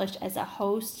established as a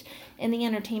host in the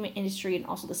entertainment industry and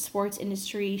also the sports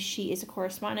industry. She is a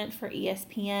correspondent for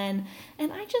ESPN,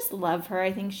 and I just love her.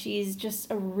 I think she's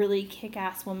just a really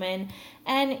kick-ass woman,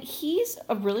 and he's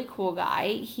a really cool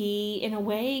guy. He, in a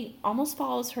way, almost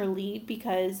follows her lead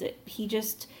because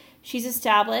she's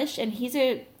established, and he's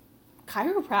a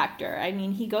chiropractor. I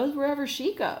mean, he goes wherever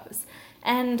she goes.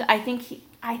 And I think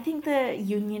the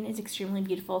union is extremely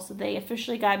beautiful. So they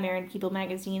officially got married. People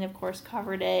magazine, of course,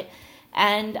 covered it.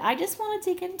 And I just want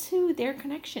to dig into their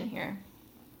connection here.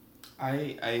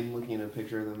 I'm looking at a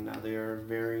picture of them now. They are a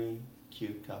very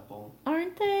cute couple.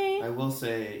 Aren't they? I will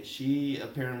say, she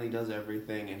apparently does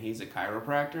everything, and he's a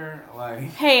chiropractor. Like,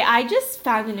 hey, I just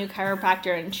found a new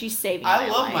chiropractor, and she's saving my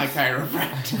life. I love my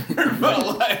chiropractor,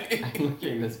 but like, I'm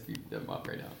looking them up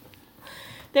right now.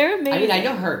 They're amazing. I mean, I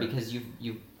know her because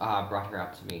you brought her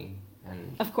up to me.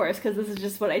 And of course, because this is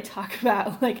just what I talk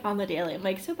about, like, on the daily. I'm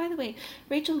like, so by the way,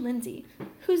 Rachel Lindsay,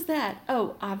 who's that?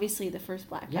 Oh, obviously the first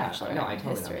Black Bachelor no, I in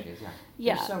totally history. know who she is,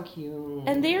 Yeah. They're so cute.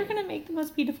 And they are going to make the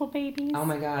most beautiful babies. Oh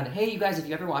my god. Hey, you guys, if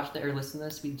you ever watch or listen to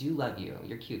this, we do love you.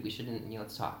 You're cute. We shouldn't,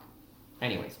 let's talk.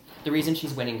 Anyways, the reason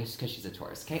she's winning is because she's a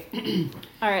Taurus, okay?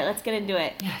 All right, let's get into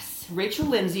it. Yes. Rachel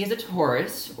Lindsay is a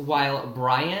Taurus, while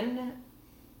Brian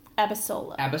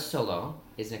Abasolo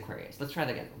is an Aquarius. Let's try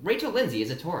that again. Rachel Lindsay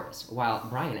is a Taurus, while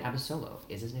Brian Abasolo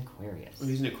is an Aquarius.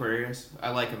 he's an Aquarius. I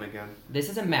like him again. This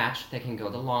is a match that can go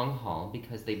the long haul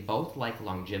because they both like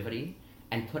longevity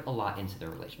and put a lot into their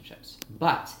relationships.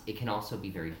 But it can also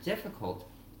be very difficult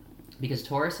because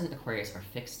Taurus and Aquarius are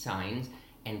fixed signs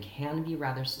and can be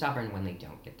rather stubborn when they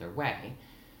don't get their way.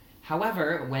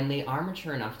 However, when they are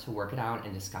mature enough to work it out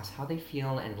and discuss how they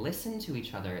feel and listen to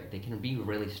each other, they can be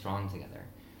really strong together.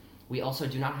 We also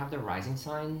do not have the rising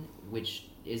sign, which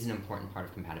is an important part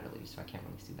of compatibility, so I can't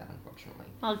really see that, unfortunately.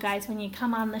 Well, guys, when you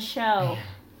come on the show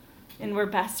and we're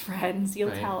best friends,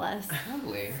 you'll tell us.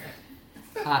 Probably.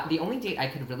 The only date I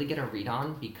could really get a read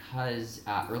on, because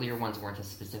earlier ones weren't as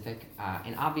specific,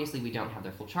 and obviously we don't have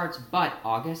their full charts, but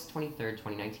August 23rd,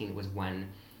 2019 was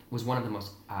one of the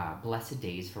most blessed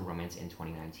days for romance in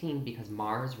 2019, because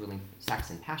Mars, ruling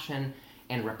sex and passion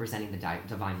and representing the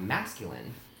divine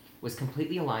masculine, was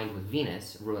completely aligned with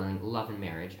Venus, ruling love and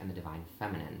marriage and the divine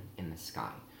feminine in the sky.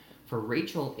 For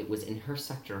Rachel, it was in her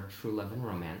sector of true love and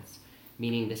romance,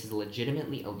 meaning this is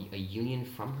legitimately a union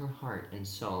from her heart and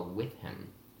soul with him.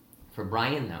 For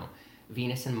Brian, though,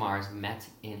 Venus and Mars met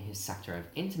in his sector of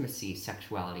intimacy,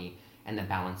 sexuality, and the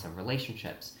balance of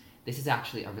relationships. This is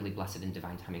actually a really blessed and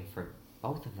divine timing for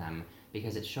both of them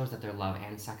because it shows that their love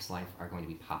and sex life are going to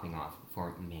be popping off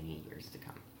for many years to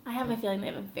come. I have a feeling they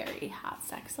have a very hot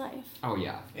sex life. Oh,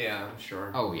 yeah. Yeah, I'm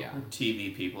sure. Oh, yeah.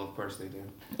 TV people, of course they do.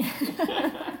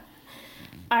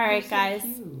 All right, so guys.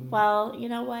 cute. Well, you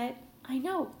know what? I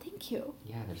know. Thank you.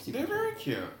 Yeah, they're super They're very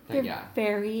cute. They're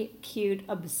very cute.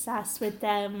 Obsessed with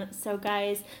them. So,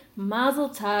 guys, Mazel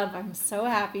Tov. I'm so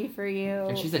happy for you.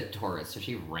 And she's a Taurus, so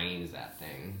she reigns that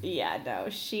thing. Yeah, no,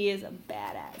 she is a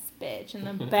badass bitch in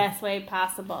the best way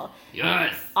possible.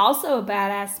 Yes! Also a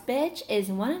badass bitch is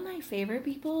one of my favorite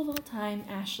people of all time,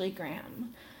 Ashley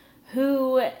Graham,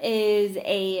 who is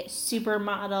a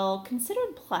supermodel,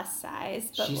 considered plus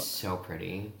size. But She's so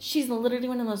pretty. she's literally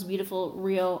one of the most beautiful,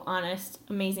 real, honest,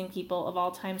 amazing people of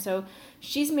all time. So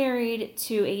she's married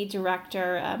to a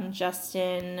director,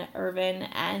 Justin Irvin,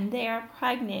 and they are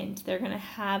pregnant. They're going to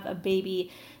have a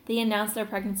baby. They announced their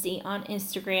pregnancy on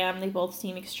Instagram. They both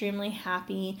seem extremely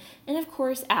happy. And of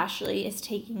course, Ashley is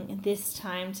taking this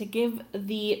time to give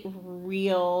the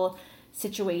real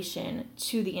situation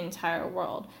to the entire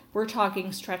world. We're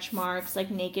talking stretch marks, like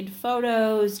naked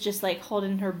photos, just like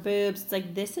holding her boobs. It's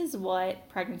like, this is what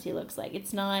pregnancy looks like.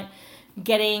 It's not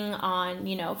getting on,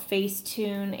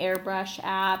 Facetune airbrush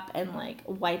app and like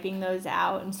wiping those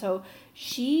out. And so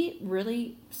she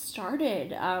really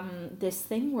started this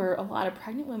thing where a lot of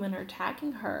pregnant women are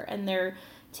tagging her and they're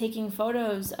taking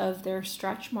photos of their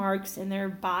stretch marks and their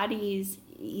bodies,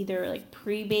 either like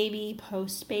pre-baby,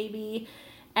 post-baby,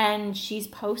 and she's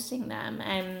posting them,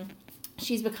 and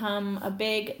she's become a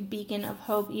big beacon of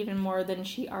hope, even more than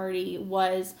she already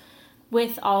was,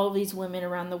 with all of these women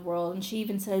around the world. And she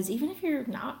even says, even if you're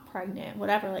not pregnant,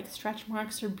 whatever, like, stretch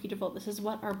marks are beautiful. This is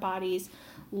what our bodies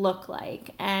look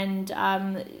like. And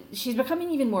she's becoming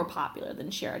even more popular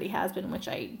than she already has been, which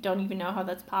I don't even know how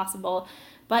that's possible.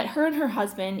 But her and her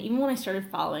husband, even when I started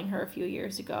following her a few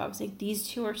years ago, I was like, these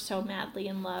two are so madly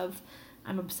in love.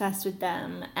 I'm obsessed with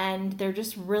them. And they're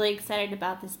just really excited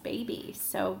about this baby.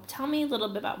 So tell me a little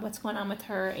bit about what's going on with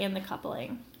her and the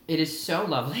coupling. It is so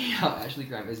lovely how Ashley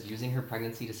Graham is using her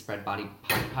pregnancy to spread body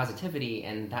positivity,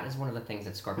 and that is one of the things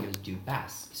that Scorpios do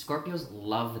best. Scorpios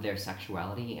love their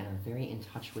sexuality and are very in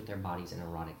touch with their bodies and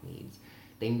erotic needs.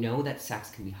 They know that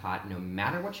sex can be hot no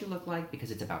matter what you look like, because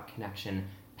it's about connection,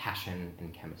 passion,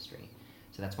 and chemistry.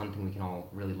 So that's one thing we can all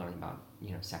really learn about,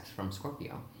 sex from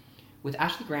Scorpio. With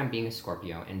Ashley Graham being a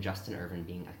Scorpio and Justin Irvin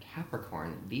being a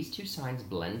Capricorn, these two signs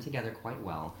blend together quite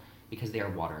well because they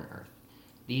are water and earth.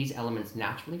 These elements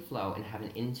naturally flow and have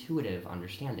an intuitive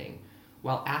understanding.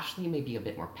 While Ashley may be a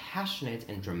bit more passionate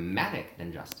and dramatic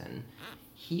than Justin,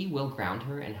 he will ground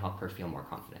her and help her feel more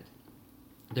confident.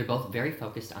 They're both very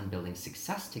focused on building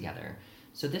success together,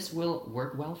 so this will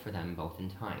work well for them both in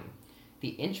time. The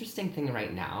interesting thing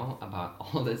right now about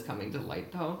all of this coming to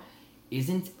light, though,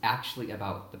 isn't actually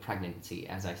about the pregnancy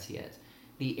as I see it.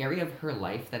 The area of her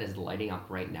life that is lighting up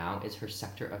right now is her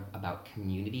sector about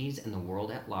communities and the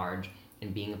world at large,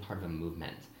 and being a part of a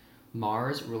movement.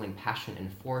 Mars, ruling passion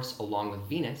and force, along with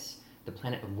Venus, the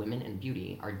planet of women and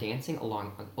beauty, are dancing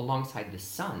alongside the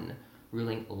sun,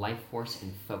 ruling life force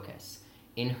and focus,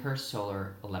 in her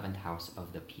solar 11th house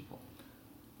of the people.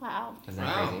 Wow. Isn't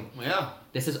that crazy? Yeah.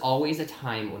 This is always a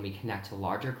time when we connect to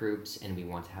larger groups and we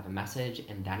want to have a message,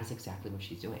 and that is exactly what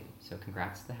she's doing. So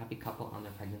congrats to the happy couple on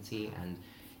their pregnancy, and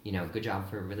good job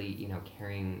for really,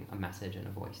 carrying a message and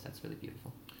a voice. That's really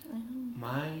beautiful.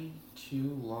 My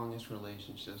two longest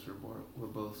relationships were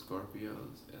both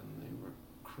Scorpios, and they were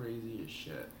crazy as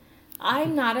shit.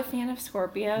 I'm not a fan of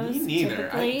Scorpios. Me neither.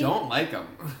 Typically. I don't like them.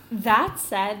 That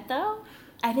said, though,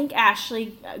 I think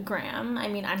Ashley Graham,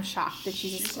 I'm shocked that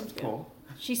she's a Scorpio. Cool.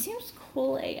 She seems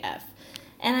cool AF.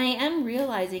 And I am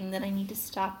realizing that I need to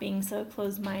stop being so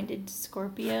closed-minded to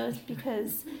Scorpios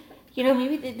because,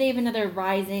 maybe they have another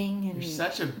rising. And You're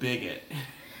such a bigot.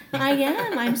 I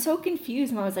am. I'm so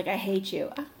confused. Mom was like, I hate you.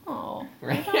 Oh.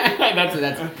 Right.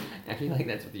 that's. I feel like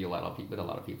that's with a lot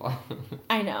of people.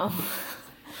 I know.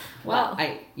 Well,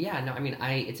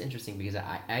 it's interesting because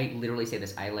I literally say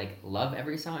this. I love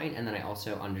every sign, and then I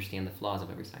also understand the flaws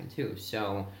of every sign too.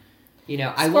 So,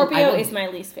 Scorpio is my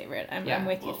least favorite. I'm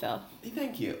with you, Phil.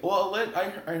 Thank you. Well,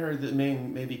 I heard that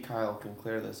maybe Kyle can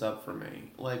clear this up for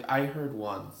me. I heard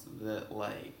once that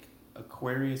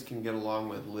Aquarius can get along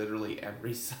with literally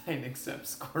every sign except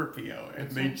Scorpio,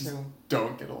 and they just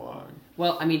don't get along.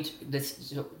 Well,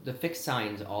 the fixed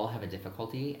signs all have a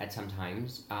difficulty at some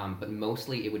times, but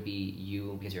mostly it would be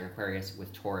you, because you're an Aquarius,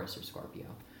 with Taurus or Scorpio.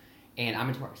 And I'm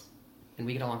a Taurus, and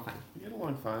we get along fine. We get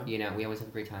along fine. We always have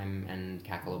a great time and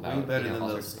cackle about. Way better than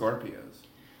those Scorpios.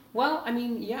 Well,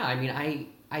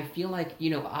 I feel like,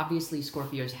 obviously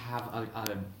Scorpios have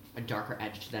a darker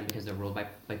edge to them because they're ruled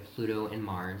by Pluto and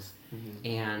Mars. Mm-hmm.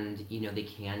 And, they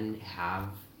can have,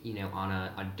 on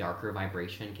a darker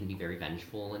vibration, can be very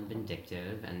vengeful and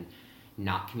vindictive and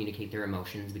not communicate their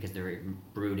emotions because they're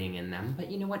brooding in them.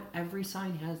 But you know what? Every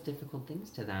sign has difficult things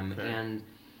to them. Okay. And,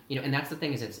 and that's the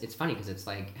thing is it's funny because it's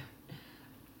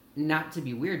not to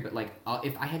be weird, but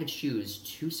if I had to choose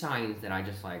two signs that I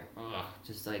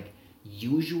just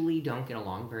usually don't get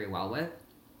along very well with,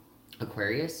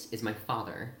 Aquarius is my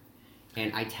father.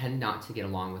 And I tend not to get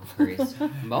along with Aquarius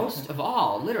most of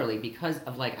all, literally, because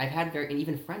of I've had and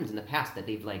even friends in the past that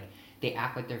they've they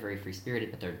act like they're very free spirited,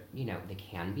 but they're they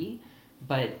can be,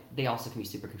 but they also can be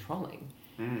super controlling.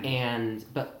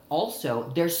 But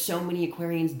also there's so many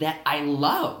Aquarians that I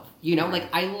love,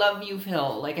 I love you,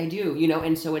 Phil, I do,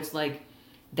 and so it's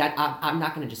that I'm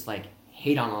not gonna just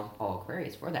hate on all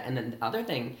Aquarius for that. And then the other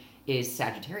thing is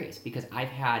Sagittarius, because I've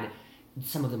had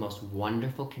some of the most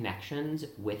wonderful connections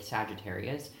with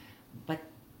Sagittarius, but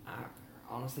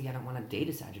honestly, I don't want to date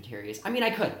a Sagittarius. I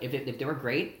could. If they were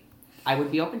great, I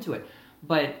would be open to it.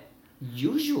 But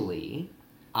usually,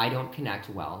 I don't connect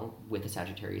well with a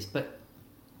Sagittarius. But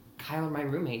Kyle, my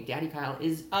roommate, Daddy Kyle,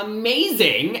 is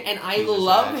amazing, and I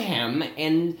love him.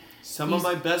 And some of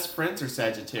my best friends are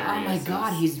Sagittarius. Oh my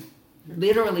God, he's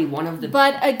literally one of the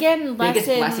biggest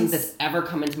blessings that's ever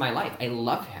come into my life. I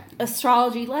love him.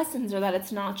 astrology lessons are that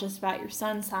it's not just about your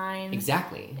sun sign.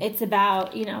 Exactly. It's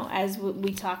about, as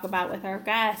we talk about with our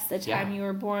guests, the time you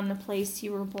were born, the place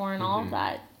you were born, all of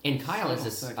that. And Kyle is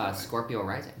a Scorpio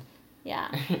rising.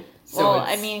 Yeah. So well,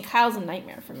 I mean, Kyle's a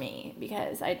nightmare for me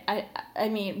because the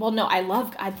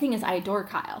thing is I adore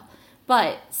Kyle.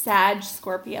 But Sag,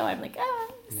 Scorpio, I'm like,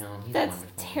 no, he's that's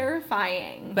wonderful.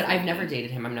 Terrifying. But I've never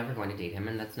dated him. I'm never going to date him,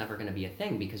 and that's never going to be a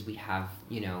thing because we have,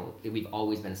 we've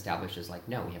always been established as like,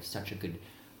 no, we have such a good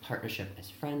partnership as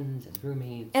friends, as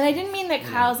roommates. And I didn't mean that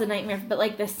Kyle's a nightmare, but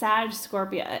like the Sag,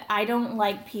 Scorpio, I don't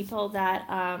like people that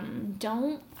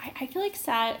I feel like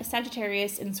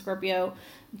Sagittarius and Scorpio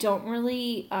don't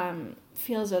really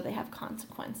feel as though they have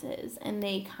consequences, and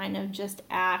they kind of just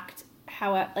act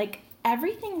like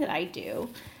everything that I do,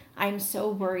 I'm so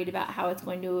worried about how it's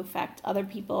going to affect other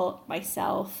people,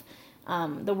 myself,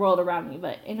 the world around me.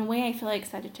 But in a way, I feel like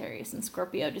Sagittarius and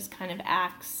Scorpio just kind of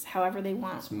acts however they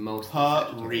want. It's mostly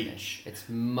Sagittarius. It's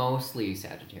mostly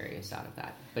Sagittarius out of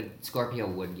that. But Scorpio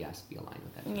would, yes, be aligned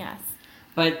with it. Yes.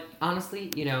 But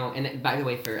honestly, and by the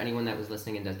way, for anyone that was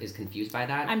listening and is confused by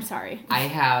that, I'm sorry. I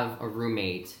have a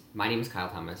roommate. My name is Kyle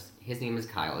Thomas. His name is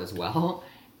Kyle as well.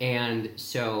 And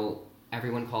so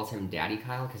everyone calls him Daddy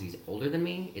Kyle because he's older than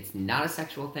me. It's not a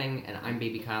sexual thing, and I'm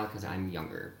Baby Kyle because I'm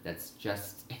younger. That's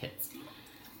just it.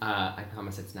 I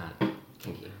promise it's not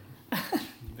kinky.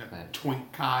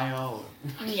 Twink Kyle.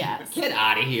 Yes. Get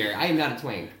out of here. I am not a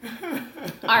twink. All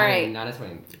right. I am not a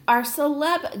twink. Our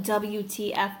celeb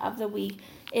WTF of the week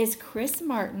is Chris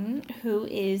Martin, who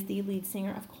is the lead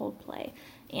singer of Coldplay,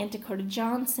 and Dakota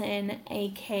Johnson,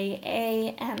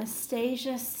 a.k.a.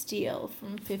 Anastasia Steele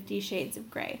from 50 Shades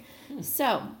of Grey.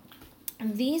 So,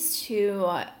 these two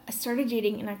started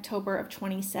dating in October of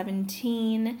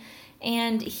 2017,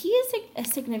 and he is a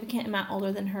significant amount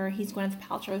older than her. He's Gwyneth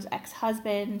Paltrow's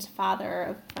ex-husband, father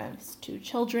of Gwyneth's 2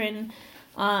 children.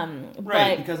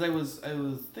 Right, because I was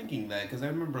thinking that because I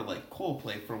remember like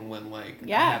Coldplay from when I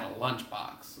had a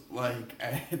lunchbox.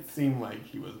 It seemed like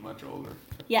he was much older.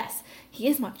 Yes, he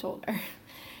is much older.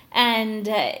 And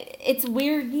it's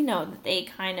weird, that they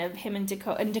kind of, him and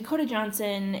Dakota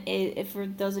Johnson, if for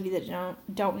those of you that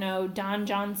don't know, Don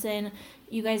Johnson,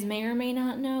 you guys may or may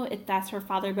not know, that's her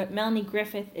father, but Melanie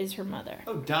Griffith is her mother.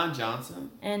 Oh, Don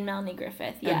Johnson? And Melanie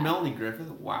Griffith, yeah. And Melanie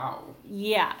Griffith? Wow.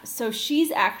 Yeah, so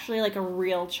she's actually like a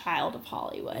real child of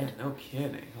Hollywood. Yeah, no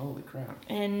kidding. Holy crap.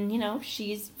 And,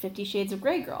 she's 50 Shades of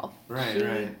Grey girl.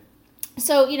 Right.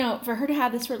 So, for her to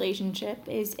have this relationship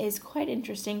is quite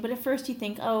interesting. But at first you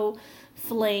think, oh,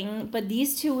 fling. But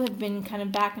these two have been kind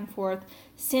of back and forth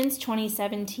since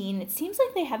 2017. It seems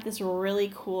like they had this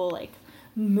really cool,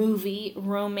 movie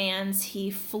romance. He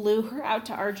flew her out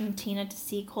to Argentina to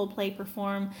see Coldplay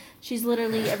perform. She's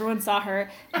literally, everyone saw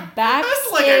her backstage.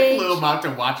 It's like I flew him out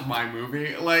to watch my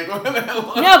movie. What the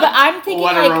hell? No, but I'm thinking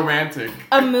what a romantic.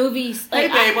 A movie. Hey,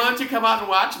 babe, why don't you come out and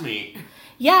watch me?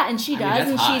 Yeah, and she does,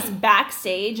 and hot. She's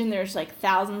backstage, and there's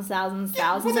thousands of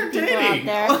people out dating.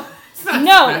 there.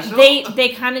 No, they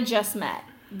kind of just met.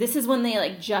 This is when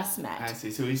they just met. I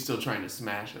see. So he's still trying to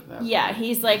smash it. Yeah,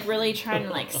 he's really trying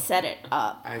to set it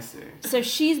up. I see. So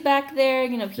she's back there.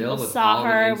 People with saw all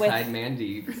her the inside man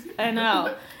deeds. I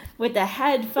know. With the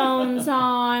headphones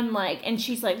on, and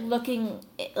she's looking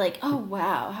oh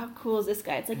wow, how cool is this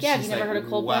guy? It's yeah, have you never heard of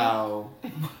Coldplay? Wow,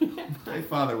 my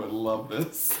father would love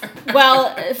this.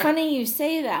 Well, funny you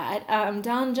say that.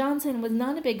 Don Johnson was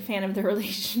not a big fan of the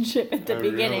relationship at the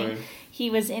beginning. Really? He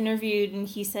was interviewed and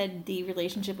he said the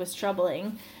relationship was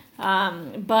troubling.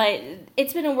 But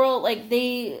it's been a world,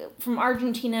 they from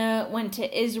Argentina went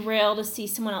to Israel to see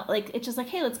someone else. It's just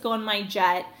hey, let's go on my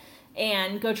jet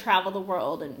and go travel the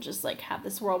world and just have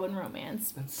this whirlwind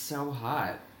romance. That's so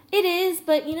hot. It is,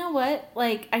 but you know what?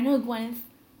 I know Gwyneth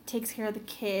takes care of the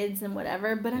kids and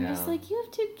whatever, but I'm just you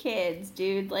have 2 kids,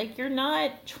 dude. You're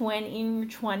not in your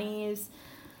 20s.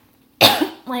 How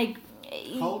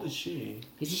old is she?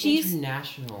 She's an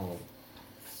international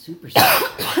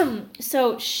superstar.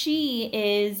 So she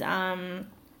is, how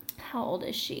old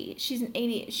is she?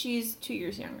 She's 2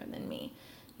 years younger than me.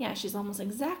 Yeah, she's almost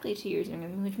exactly 2 years younger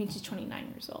than me, which means she's 29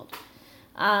 years old.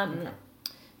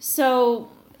 So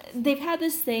they've had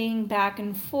this thing back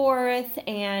and forth,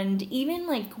 and even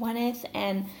Gwyneth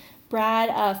and Brad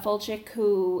Fulchik,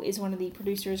 who is one of the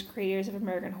producers, creators of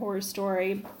American Horror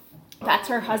Story, that's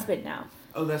her husband now.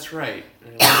 Oh, that's right.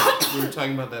 We were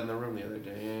talking about that in the room the other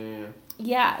day. Yeah.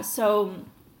 Yeah, so...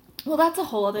 Well, that's a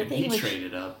whole other thing. He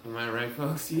traded up. Am I right,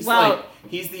 folks? He's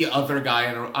he's the other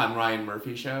guy on Ryan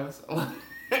Murphy shows.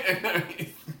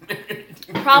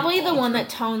 Probably the one that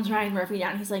tones Ryan Murphy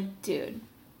down. He's dude,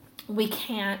 we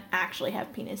can't actually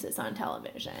have penises on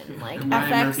television. Like Ryan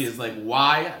FX Murphy is like,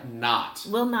 why not?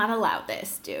 will not allow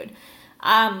this, dude.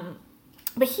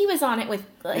 But he was on it with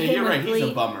Yeah, him you're with right. He's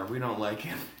Glee. a bummer. We don't like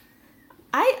him.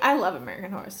 I love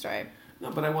American Horror Story. No,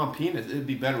 but I want penis. It'd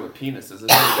be better with penises.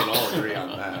 I think we can all agree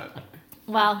on that.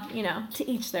 Well, to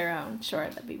each their own. Sure,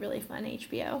 that'd be really fun.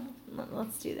 HBO,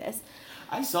 let's do this.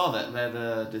 I saw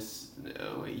this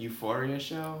Euphoria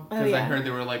show because yeah. I heard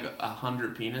there were like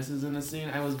 100 penises in the scene.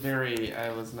 I was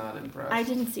not impressed. I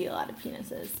didn't see a lot of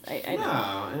penises. I know.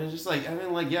 No, and it's just like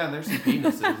yeah, there's some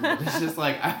penises, but it's just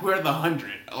like where are the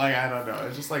 100? Like I don't know.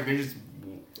 It's just like they're just.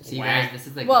 See, you whack. guys, this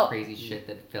is like Well- the crazy shit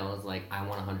that Phil is like, I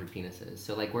want 100 penises.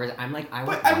 So like, whereas I'm like, I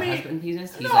want But, I one mean, husband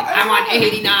penis. He's no, like, it's I want not-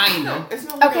 89. No, it's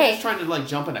not like Okay. I'm just trying to like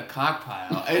jump in a cock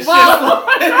pile. It's Well-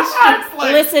 just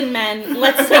like. Listen, men,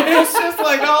 let's take this. It's just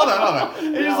like hold on.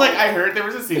 It's just like I heard there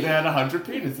was a scene that had 100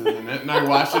 penises in it, and I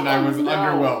watched it and I was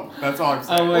underwhelmed. That's all I'm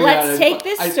saying. Let's take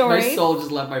this My story- soul just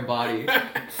left my body.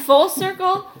 Full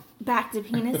circle back to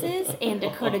penises and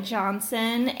Dakota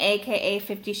Johnson, aka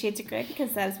 50 Shades of Grey,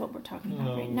 because that is what we're talking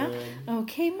about right now.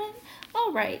 Okay, men.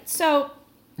 All right. So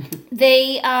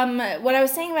they, what I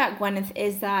was saying about Gwyneth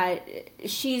is that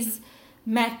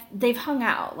they've hung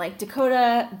out, like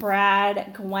Dakota,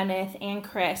 Brad, Gwyneth, and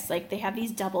Chris. Like they have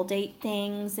these double date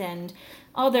things, and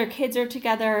all their kids are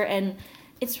together, and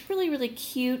it's really, really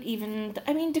cute.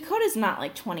 Dakota's not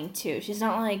like 22. She's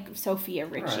not like Sophia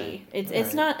Richie. Right.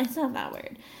 It's not that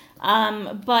weird.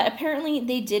 But apparently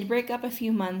they did break up a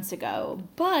few months ago.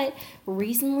 But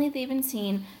recently they've been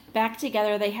seen back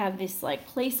together. They have this like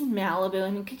place in Malibu.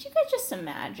 I mean, could you guys just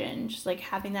imagine just like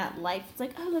having that life? It's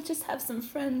like, oh, let's just have some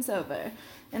friends over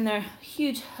in their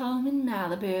huge home in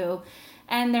Malibu,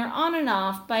 and they're on and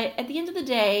off. But at the end of the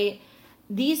day,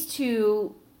 these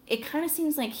two, it kind of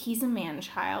seems like he's a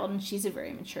man-child and she's a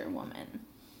very mature woman.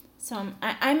 So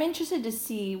I'm interested to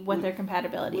see what their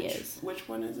compatibility is. Which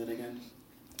one is it again?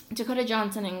 Dakota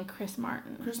Johnson and Chris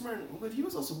Martin. Chris Martin, but he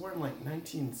was also born in like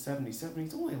 1977.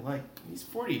 He's only like, he's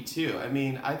 42. I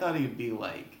mean, I thought he'd be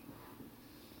like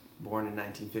born in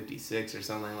 1956 or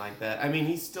something like that. I mean,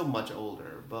 he's still much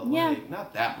older, but like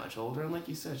not that much older. And like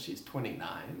you said, she's 29.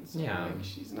 So Yeah. like,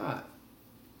 she's not.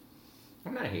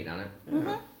 I'm not hating on it. Yeah.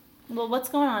 Mm-hmm. Well, what's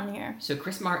going on here? So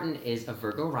Chris Martin is a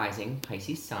Virgo rising,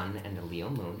 Pisces sun, and a Leo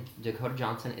moon. Dakota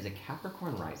Johnson is a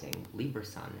Capricorn rising, Libra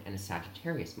sun, and a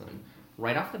Sagittarius moon.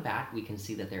 Right off the bat, we can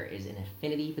see that there is an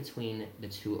affinity between the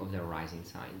two of their rising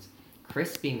signs.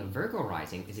 Chris, being a Virgo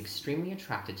rising, is extremely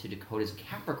attracted to Dakota's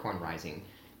Capricorn rising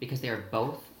because they are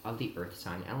both of the earth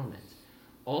sign element.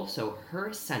 Also, her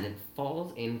ascendant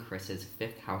falls in Chris's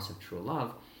 5th house of true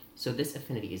love, so this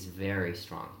affinity is very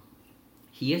strong.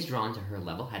 He is drawn to her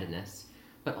level-headedness,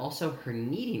 but also her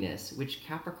neediness, which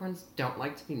Capricorns don't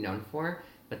like to be known for,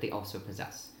 but they also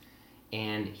possess.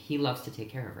 And he loves to take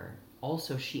care of her.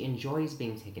 Also, she enjoys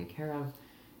being taken care of,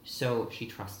 so she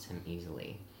trusts him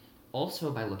easily.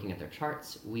 Also, by looking at their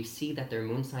charts, we see that their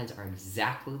moon signs are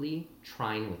exactly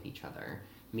trine with each other,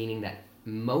 meaning that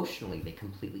emotionally they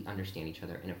completely understand each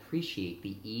other and appreciate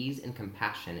the ease and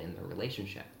compassion in their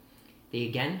relationship. They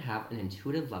again have an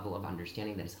intuitive level of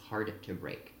understanding that is hard to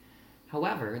break.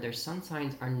 However, their sun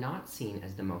signs are not seen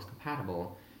as the most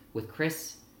compatible, with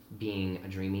Chris being a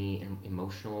dreamy and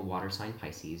emotional water sign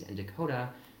Pisces, and Dakota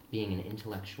being an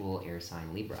intellectual air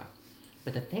sign Libra.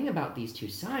 But the thing about these two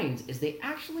signs is they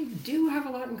actually do have a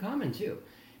lot in common too.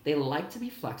 They like to be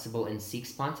flexible and seek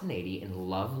spontaneity and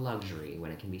love luxury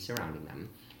when it can be surrounding them.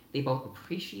 They both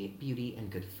appreciate beauty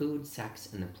and good food, sex,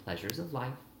 and the pleasures of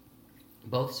life.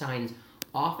 Both signs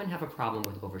often have a problem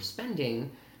with overspending,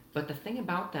 but the thing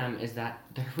about them is that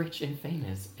they're rich and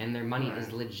famous, and their money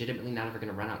is legitimately not ever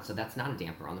going to run out, so that's not a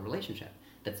damper on the relationship.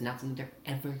 That's not something they're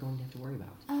ever going to have to worry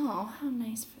about. Oh, how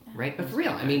nice for them. Right? But for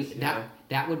real, I mean,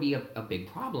 that would be a big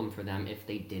problem for them if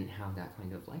they didn't have that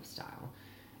kind of lifestyle.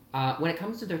 When it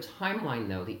comes to their timeline,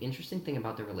 though, the interesting thing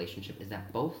about their relationship is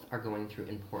that both are going through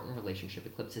important relationship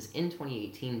eclipses in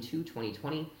 2018 to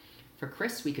 2020. For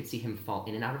Chris, we could see him fall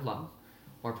in and out of love,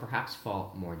 or perhaps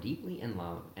fall more deeply in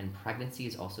love, and pregnancy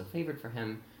is also favored for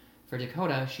him. For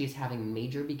Dakota, she is having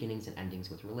major beginnings and endings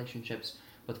with relationships,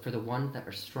 but for the ones that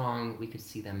are strong, we could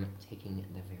see them taking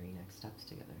the very next steps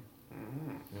together.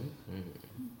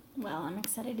 Mm-hmm. Well, I'm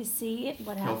excited to see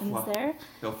what happens there.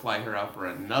 He'll fly her out for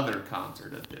another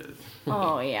concert of his.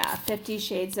 Oh, yeah. 50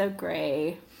 Shades of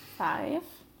Grey. 5?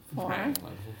 4? Right.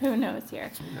 Who knows here?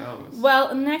 Who knows?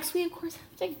 Well, next we, of course,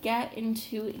 have to get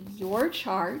into your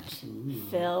chart.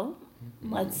 Phil,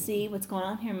 let's see what's going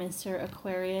on here, Mr.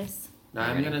 Aquarius. Now,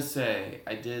 I'm going to say,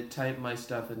 I did type my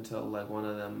stuff into, like, one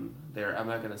of them, I'm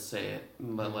not going to say it,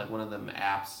 but, like, one of them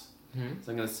apps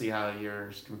So I'm going to see how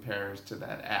yours compares to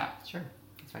that app. Sure,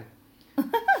 that's fine.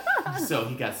 So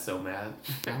he got so mad.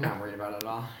 I'm not worried about it at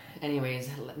all. Anyways,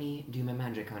 let me do my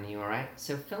magic on you, alright?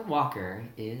 So Phil Walker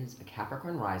is a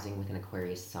Capricorn rising with an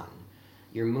Aquarius sun.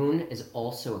 Your moon is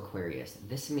also Aquarius.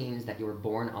 This means that you were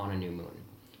born on a new moon.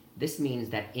 This means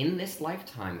that in this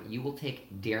lifetime, you will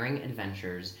take daring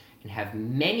adventures and have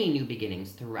many new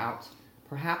beginnings throughout,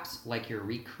 perhaps like you're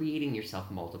recreating yourself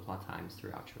multiple times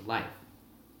throughout your life.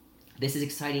 This is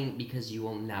exciting because you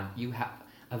have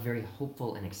a very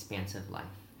hopeful and expansive life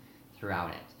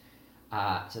throughout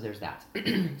it. So there's that.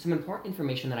 Some important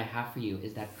information that I have for you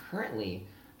is that currently,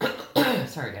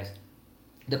 sorry guys,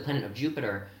 the planet of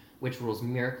Jupiter, which rules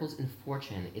miracles and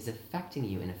fortune, is affecting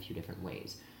you in a few different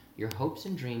ways. Your hopes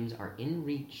and dreams are in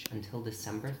reach until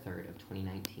December 3rd of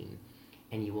 2019,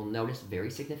 and you will notice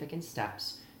very significant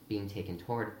steps being taken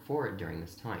forward during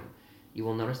this time. You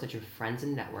will notice that your friends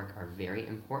and network are very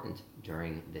important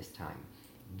during this time.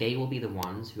 They will be the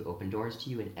ones who open doors to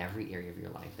you in every area of your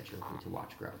life that you're looking to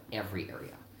watch grow. Every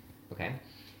area. Okay?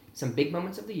 Some big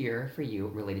moments of the year for you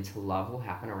related to love will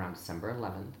happen around December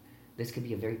 11th. This could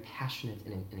be a very passionate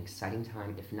and an exciting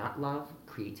time. If not love,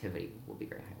 creativity will be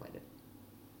very highlighted.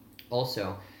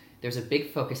 Also, there's a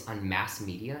big focus on mass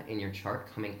media in your chart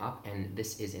coming up, and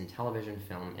this is in television,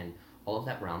 film, and all of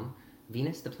that realm.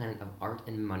 Venus, the planet of art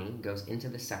and money, goes into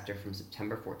this sector from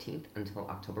September 14th until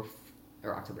October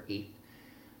 8th.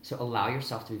 So allow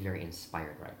yourself to be very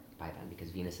inspired by then,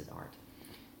 because Venus is art.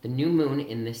 The new moon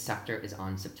in this sector is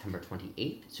on September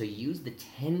 28th, so use the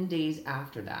 10 days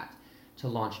after that to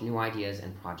launch new ideas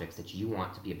and projects that you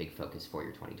want to be a big focus for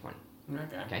your 2020.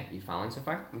 Okay, you following so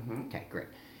far? Mm-hmm. Okay, great.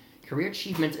 Career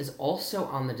achievements is also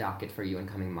on the docket for you in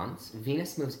coming months.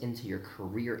 Venus moves into your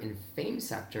career and fame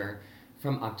sector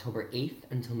from October 8th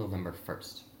until November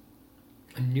 1st.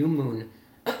 A new moon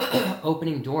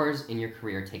opening doors in your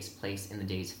career takes place in the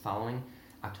days following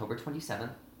October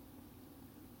 27th.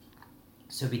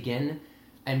 So begin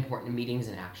important meetings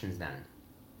and actions then.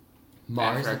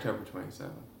 Mars. After October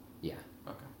 27th. Yeah.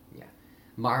 Okay. Yeah.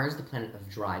 Mars, the planet of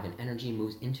drive and energy,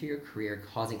 moves into your career,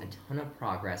 causing a ton of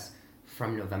progress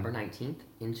from November 19th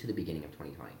into the beginning of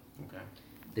 2020. Okay.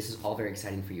 This is all very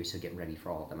exciting for you, so get ready for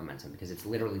all of the momentum, because it's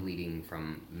literally leading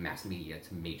from mass media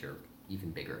to major,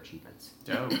 even bigger achievements.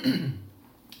 Dope.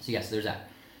 So yes, there's that.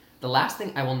 The last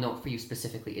thing I will note for you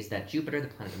specifically is that Jupiter, the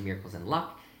planet of miracles and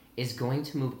luck, is going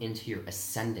to move into your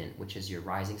ascendant, which is your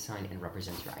rising sign and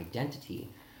represents your identity,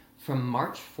 from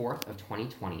March 4th of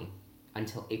 2020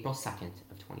 until April 2nd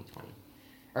of 2020.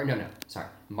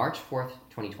 March 4th,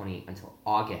 2020 until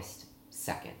August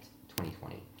 2nd,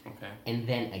 2020. Okay. And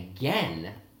then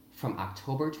again from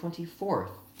October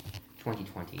 24th,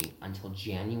 2020 until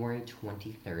January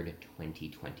 23rd,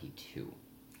 2022.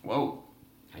 Whoa.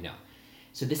 I know.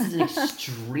 So this is an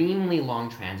extremely long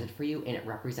transit for you, and it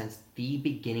represents the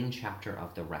beginning chapter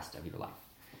of the rest of your life.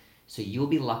 So you'll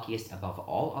be luckiest above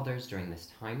all others during this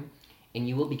time, and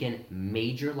you will begin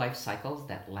major life cycles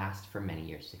that last for many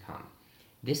years to come.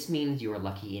 This means you are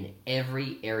lucky in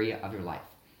every area of your life.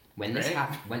 When this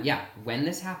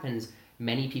happens,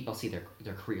 many people see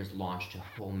their careers launch to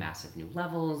whole massive new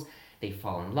levels. They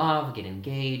fall in love, get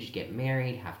engaged, get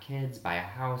married, have kids, buy a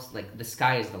house. Like, the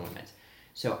sky is the limit.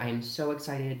 So I am so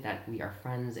excited that we are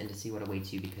friends and to see what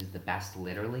awaits you, because the best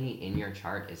literally in your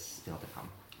chart is still to come.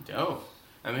 Dope.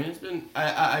 I mean, it's been,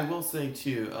 I will say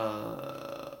too,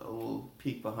 a little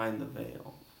peek behind the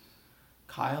veil.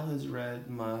 Kyle has read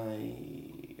my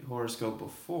horoscope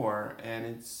before, and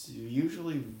it's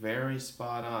usually very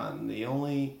spot on.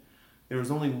 There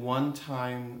was only one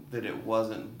time that it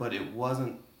wasn't, but it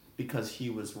wasn't because he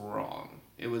was wrong.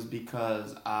 It was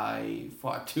because I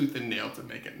fought tooth and nail to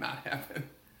make it not happen.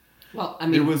 Well, I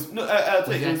mean, it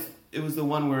was the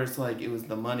one where it's like, it was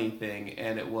the money thing,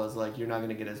 and it was like, you're not going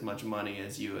to get as much money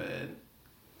as you had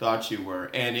thought you were,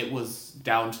 and it was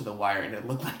down to the wire, and it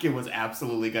looked like it was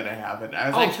absolutely going to happen. I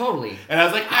was totally. And I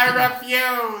was like, I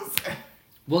refuse!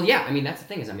 Well, yeah, I mean, that's the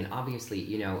thing is, I mean, obviously,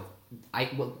 you know,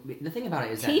 the thing about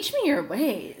it is Teach me your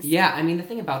ways. Yeah, I mean, the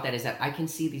thing about that is that I can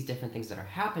see these different things that are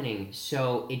happening,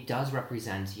 so it does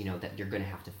represent, you know, that you're going to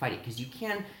have to fight it, because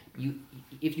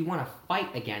if you want to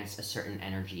fight against a certain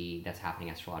energy that's happening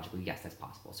astrologically, yes, that's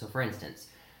possible. So, for instance,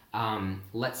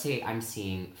 let's say I'm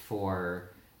seeing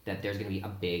that there's going to be a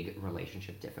big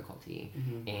relationship difficulty,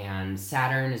 and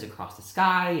Saturn is across the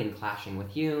sky and clashing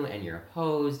with you, and you're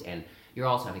opposed, and you're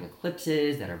also having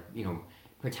eclipses that are, you know,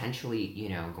 potentially, you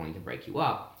know, going to break you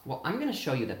up. Well, I'm going to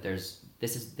show you that this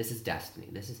is destiny.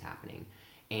 This is happening.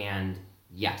 And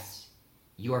yes,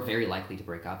 you are very likely to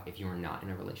break up if you are not in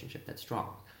a relationship that's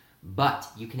strong. But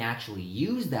you can actually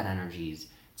use that energies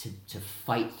to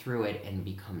fight through it and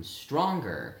become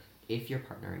stronger if your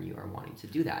partner and you are wanting to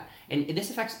do that. And this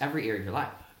affects every area of your life.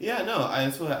 Yeah, no,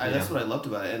 that's what I loved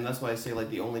about it, and that's why I say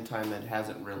like the only time it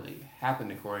hasn't really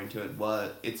happened according to it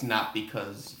was it's not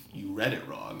because you read it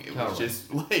wrong. It was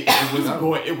just like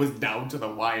it was down to the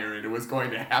wire and it was going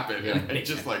to happen, and I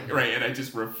just and I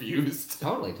just refused.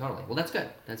 Totally. Well, that's good.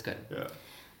 Yeah.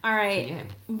 All right,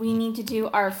 we need to do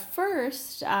our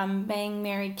first Bang,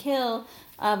 Marry, Kill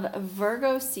of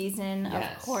Virgo season,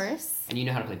 of course. And you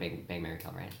know how to play Bang, Marry,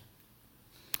 Kill, right?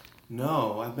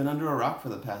 No, I've been under a rock for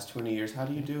the past 20 years. How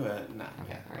do you do it? Nah.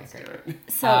 Okay, all right,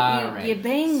 great. So you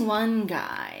bang one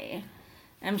guy.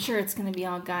 I'm sure it's going to be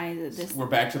all guys at this. We're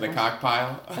back to the cock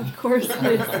pile. Of course it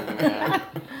is. Oh, man.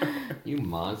 You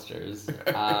monsters.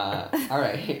 All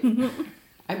right.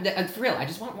 I'm for real. I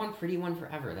just want one pretty one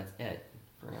forever. That's it.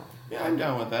 For real. Yeah, I'm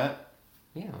down with that.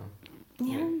 Yeah.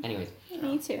 Yeah. Anyways.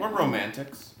 Me too. We're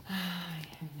romantics. I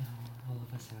know. All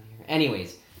of us out here.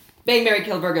 Anyways. Bang, Marry,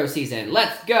 Kill Virgo season.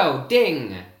 Let's go.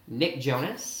 Ding. Nick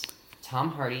Jonas, Tom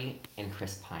Hardy, and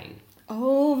Chris Pine.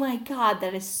 Oh my God,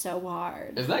 that is so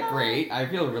hard. Is that great? I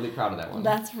feel really proud of that one.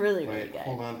 That's really good.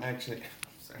 Hold on. Actually,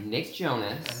 sorry. Nick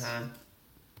Jonas.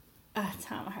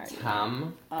 Tom Hardy.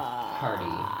 Tom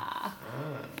Hardy.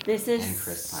 This is and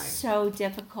Chris Pine. so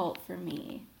difficult for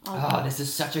me. Oh, this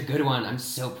is such a good one. I'm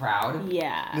so proud.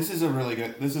 Yeah. This is a really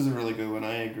good one.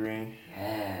 I agree.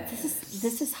 Yes.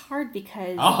 This is hard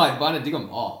because. Oh, I want to do them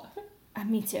all.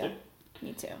 Me too.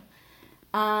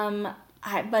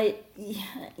 But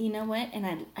you know what?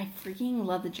 And I freaking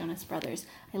love the Jonas Brothers.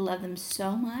 I love them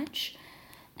so much,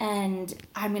 and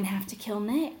I'm gonna have to kill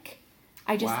Nick.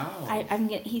 I know I'm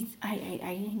gonna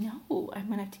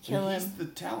have to kill him. He's the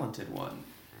talented one.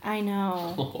 I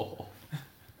know.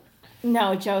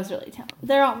 No, Joe's really talented.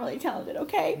 They're all really talented,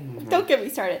 okay? Mm-hmm. Don't get me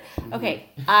started. Okay,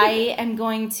 I am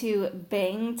going to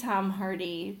bang Tom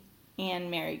Hardy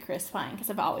and marry Chris Pine because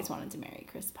I've always wanted to marry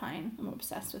Chris Pine. I'm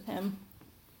obsessed with him.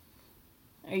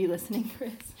 Are you listening,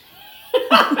 Chris?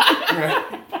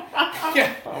 Right.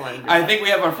 Yeah. Oh my God. I think we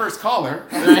have our first caller.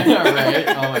 Right?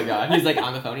 Oh my God. He's like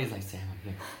on the phone. He's like, Sam,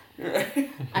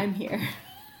 I'm here.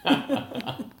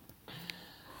 I'm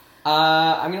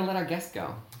going to let our guest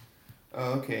go.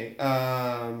 Okay.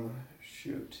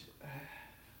 Shoot.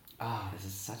 Oh, this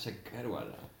is such a good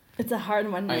one. It's a hard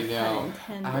one. I know.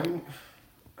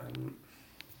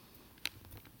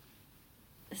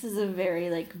 This is a very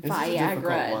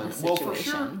Viagra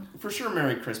situation. Well, for sure,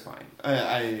 marry Chris Pine.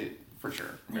 For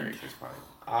sure marry Chris Pine.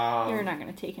 You're not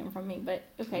gonna take him from me, but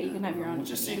okay, you can have your own. We'll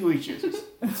just see who he chooses.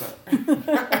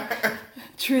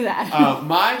 True that.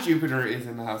 My Jupiter is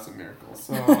in the House of Miracles,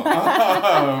 so you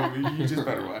just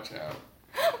better watch out.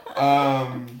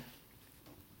 I'm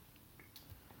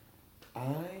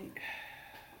gonna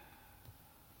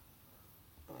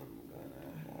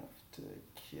have to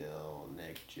kill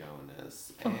Nick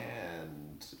Jonas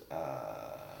and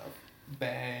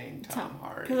bang Tom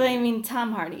Hardy. Because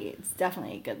Tom Hardy, it's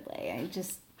definitely a good lay.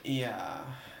 Yeah.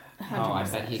 100%. Oh, I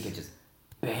bet he could just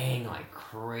bang like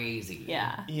crazy.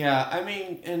 Yeah. Yeah,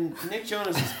 and Nick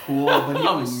Jonas is cool, but he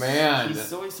always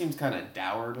seems kind of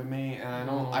dour to me, and I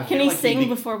don't. Can he sing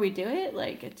before we do it?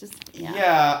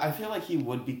 Yeah, I feel like he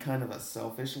would be kind of a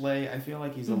selfish lay. I feel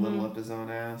like he's a little up his own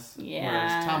ass. Yeah.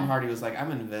 Whereas Tom Hardy was like,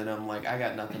 I'm in Venom, I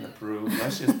got nothing to prove.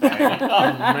 Let's just bang.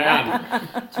 Oh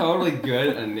man, totally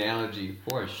good analogy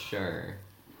for sure.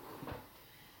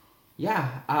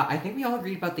 Yeah, I think we all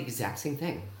agreed about the exact same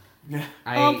thing.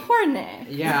 Poor Nick.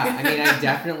 Yeah, I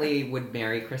definitely would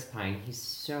marry Chris Pine. He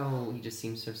just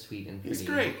seems so sweet and pretty. He's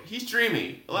great. He's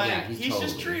dreamy. He's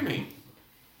just dreamy.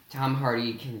 Tom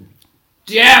Hardy can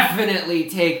definitely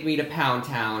take me to Pound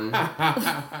Town.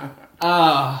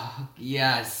 Oh,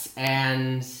 yes.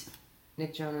 And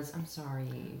Nick Jonas, I'm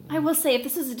sorry. I will say, if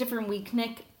this was a different week,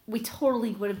 Nick, we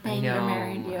totally would have banged or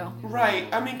married you. Right.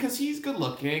 Because he's good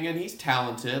looking and he's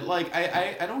talented.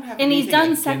 I don't have and he's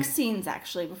done sex scenes,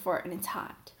 actually, before, and it's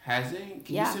hot. Has he?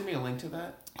 Can you send me a link to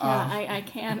that? Yeah, I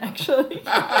can, actually.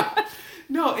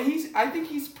 No, I think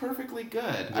he's perfectly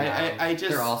good. Yeah,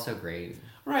 they're all so great.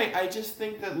 Right. I just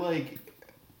think that,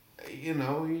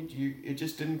 it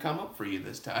just didn't come up for you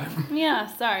this time. Yeah,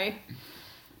 sorry.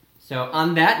 So,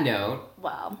 on that note...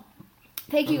 Wow.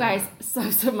 Thank you guys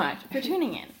so much for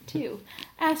tuning in to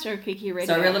Astro Kiki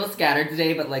Radio. Sorry, we're a little scattered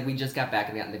today, but we just got back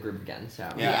and got in the group again. So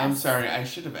yeah, yes. I'm sorry. I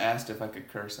should have asked if I could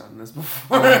curse on this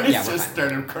before. I just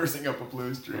started cursing up a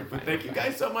blue stream. But thank you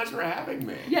guys so much for having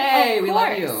me. Yay, we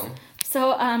love you.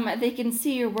 So they can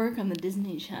see your work on the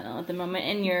Disney Channel at the moment,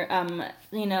 and your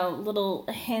little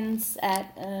hints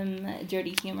at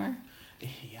dirty humor.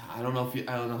 Yeah, I don't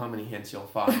know how many hints you'll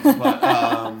find, but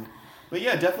But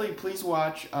yeah, definitely please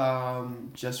watch.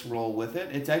 Just roll with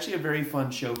it. It's actually a very fun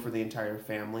show for the entire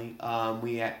family.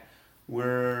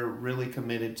 We're really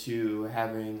committed to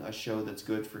having a show that's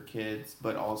good for kids,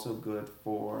 but also good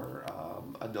for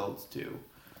adults too.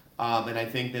 And I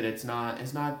think that it's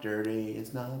not dirty,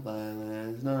 it's not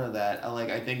violent, it's none of that.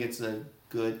 I think it's a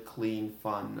good, clean,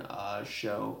 fun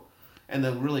show. And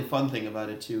the really fun thing about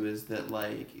it too is that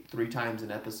 3 times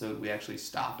an episode we actually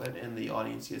stop it, and the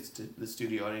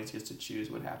studio audience gets to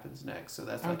choose what happens next. So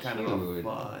that's kind of a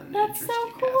fun. That's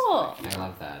so cool. Aspect. I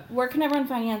love that. Where can everyone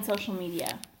find you on social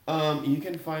media? You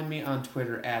can find me on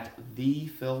Twitter at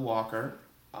 @ThePhilWalker.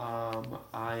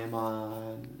 I am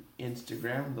on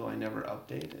Instagram, though I never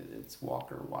update it. It's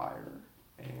WalkerWire.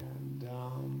 And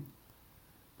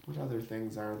what other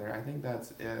things are there? I think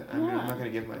that's it. I mean, I'm not going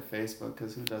to give my Facebook,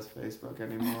 because who does Facebook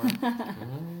anymore?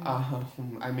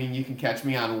 You can catch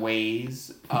me on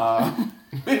Waze.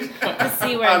 To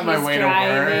see where on my he's way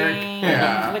driving, to work.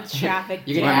 Yeah. with traffic.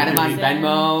 You can add him on jams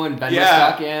Venmo, and Venmo Yeah,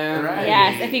 stuck in. right.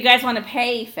 Yes, if you guys want to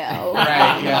pay Phil.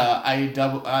 Right, yeah.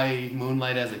 I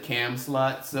moonlight as a cam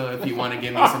slut, so if you want to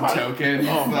give me some tokens,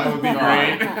 that would be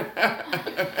great.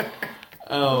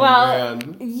 Well,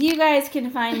 you guys can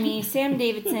find me, Sam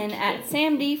Davidson, at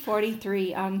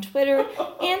SamD43 on Twitter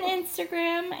and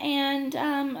Instagram. And,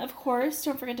 of course,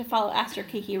 don't forget to follow Astro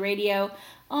Kiki Radio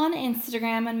on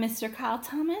Instagram and Mr. Kyle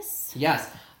Thomas. Yes.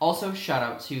 Also, shout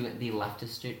out to the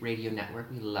Leftist Radio Network.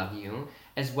 We love you.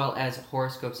 As well as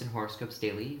Horoscopes and Horoscopes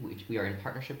Daily, which we are in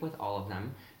partnership with all of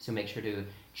them. So make sure to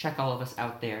check all of us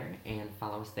out there and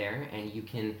follow us there. And you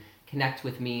can connect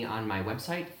with me on my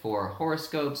website for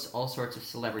horoscopes, all sorts of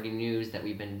celebrity news that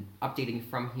we've been updating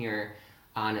from here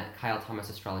on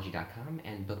KyleThomasAstrology.com,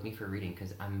 and book me for a reading,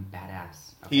 because I'm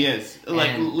badass. Okay? He is.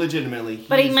 Legitimately.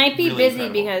 But he might be really busy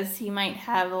incredible. because he might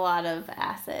have a lot of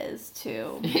asses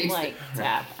to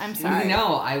tap. I'm sorry.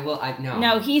 No, no.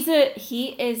 No, he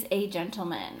is a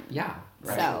gentleman. Yeah.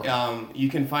 Right. So. You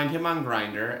can find him on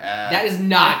Grindr. That is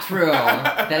not true.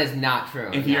 That is not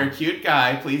true. If you're a cute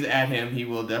guy, please add him. He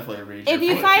will definitely reach If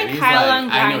your you fortune. find He's Kyle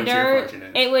on I know what your Grindr, fortune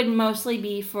is. it would mostly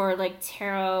be for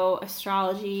tarot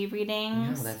astrology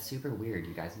readings. No, that's super weird,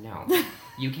 you guys. No.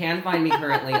 You can find me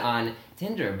currently on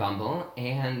Tinder, Bumble,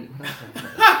 and what else? And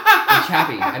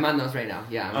Chappie. I'm on those right now.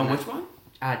 Yeah. On which one?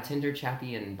 Tinder,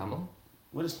 Chappie, and Bumble.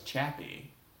 What is Chappie?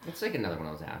 It's like another one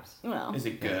of those apps. Well, Is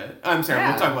it good? I'm sorry,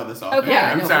 Yeah. we'll talk about this off. Okay.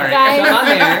 Yeah, I'm no, sorry. guys- So I'm on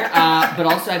there, but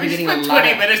also I've been getting a spent lot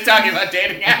 20 of... minutes talking about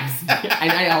dating apps.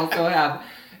 And I also have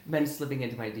been slipping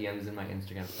into my DMs and my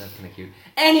Instagram, so that's kind of cute.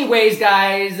 Anyways,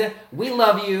 guys, we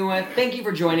love you. Thank you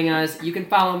for joining us. You can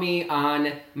follow me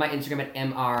on my Instagram at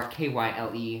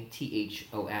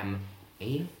MrKyleThomAS.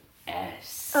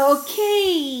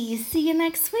 okay. See you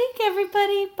next week,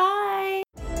 everybody. Bye.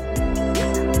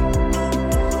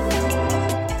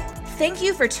 Thank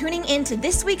you for tuning in to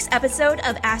this week's episode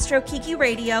of Astro Kiki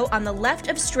Radio on the Left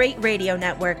of Straight Radio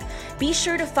Network. Be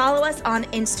sure to follow us on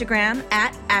Instagram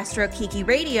at Astro Kiki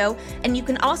Radio, and you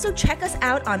can also check us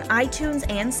out on iTunes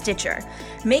and Stitcher.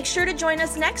 Make sure to join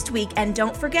us next week, and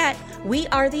don't forget, we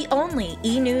are the only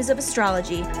e-news of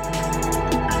astrology.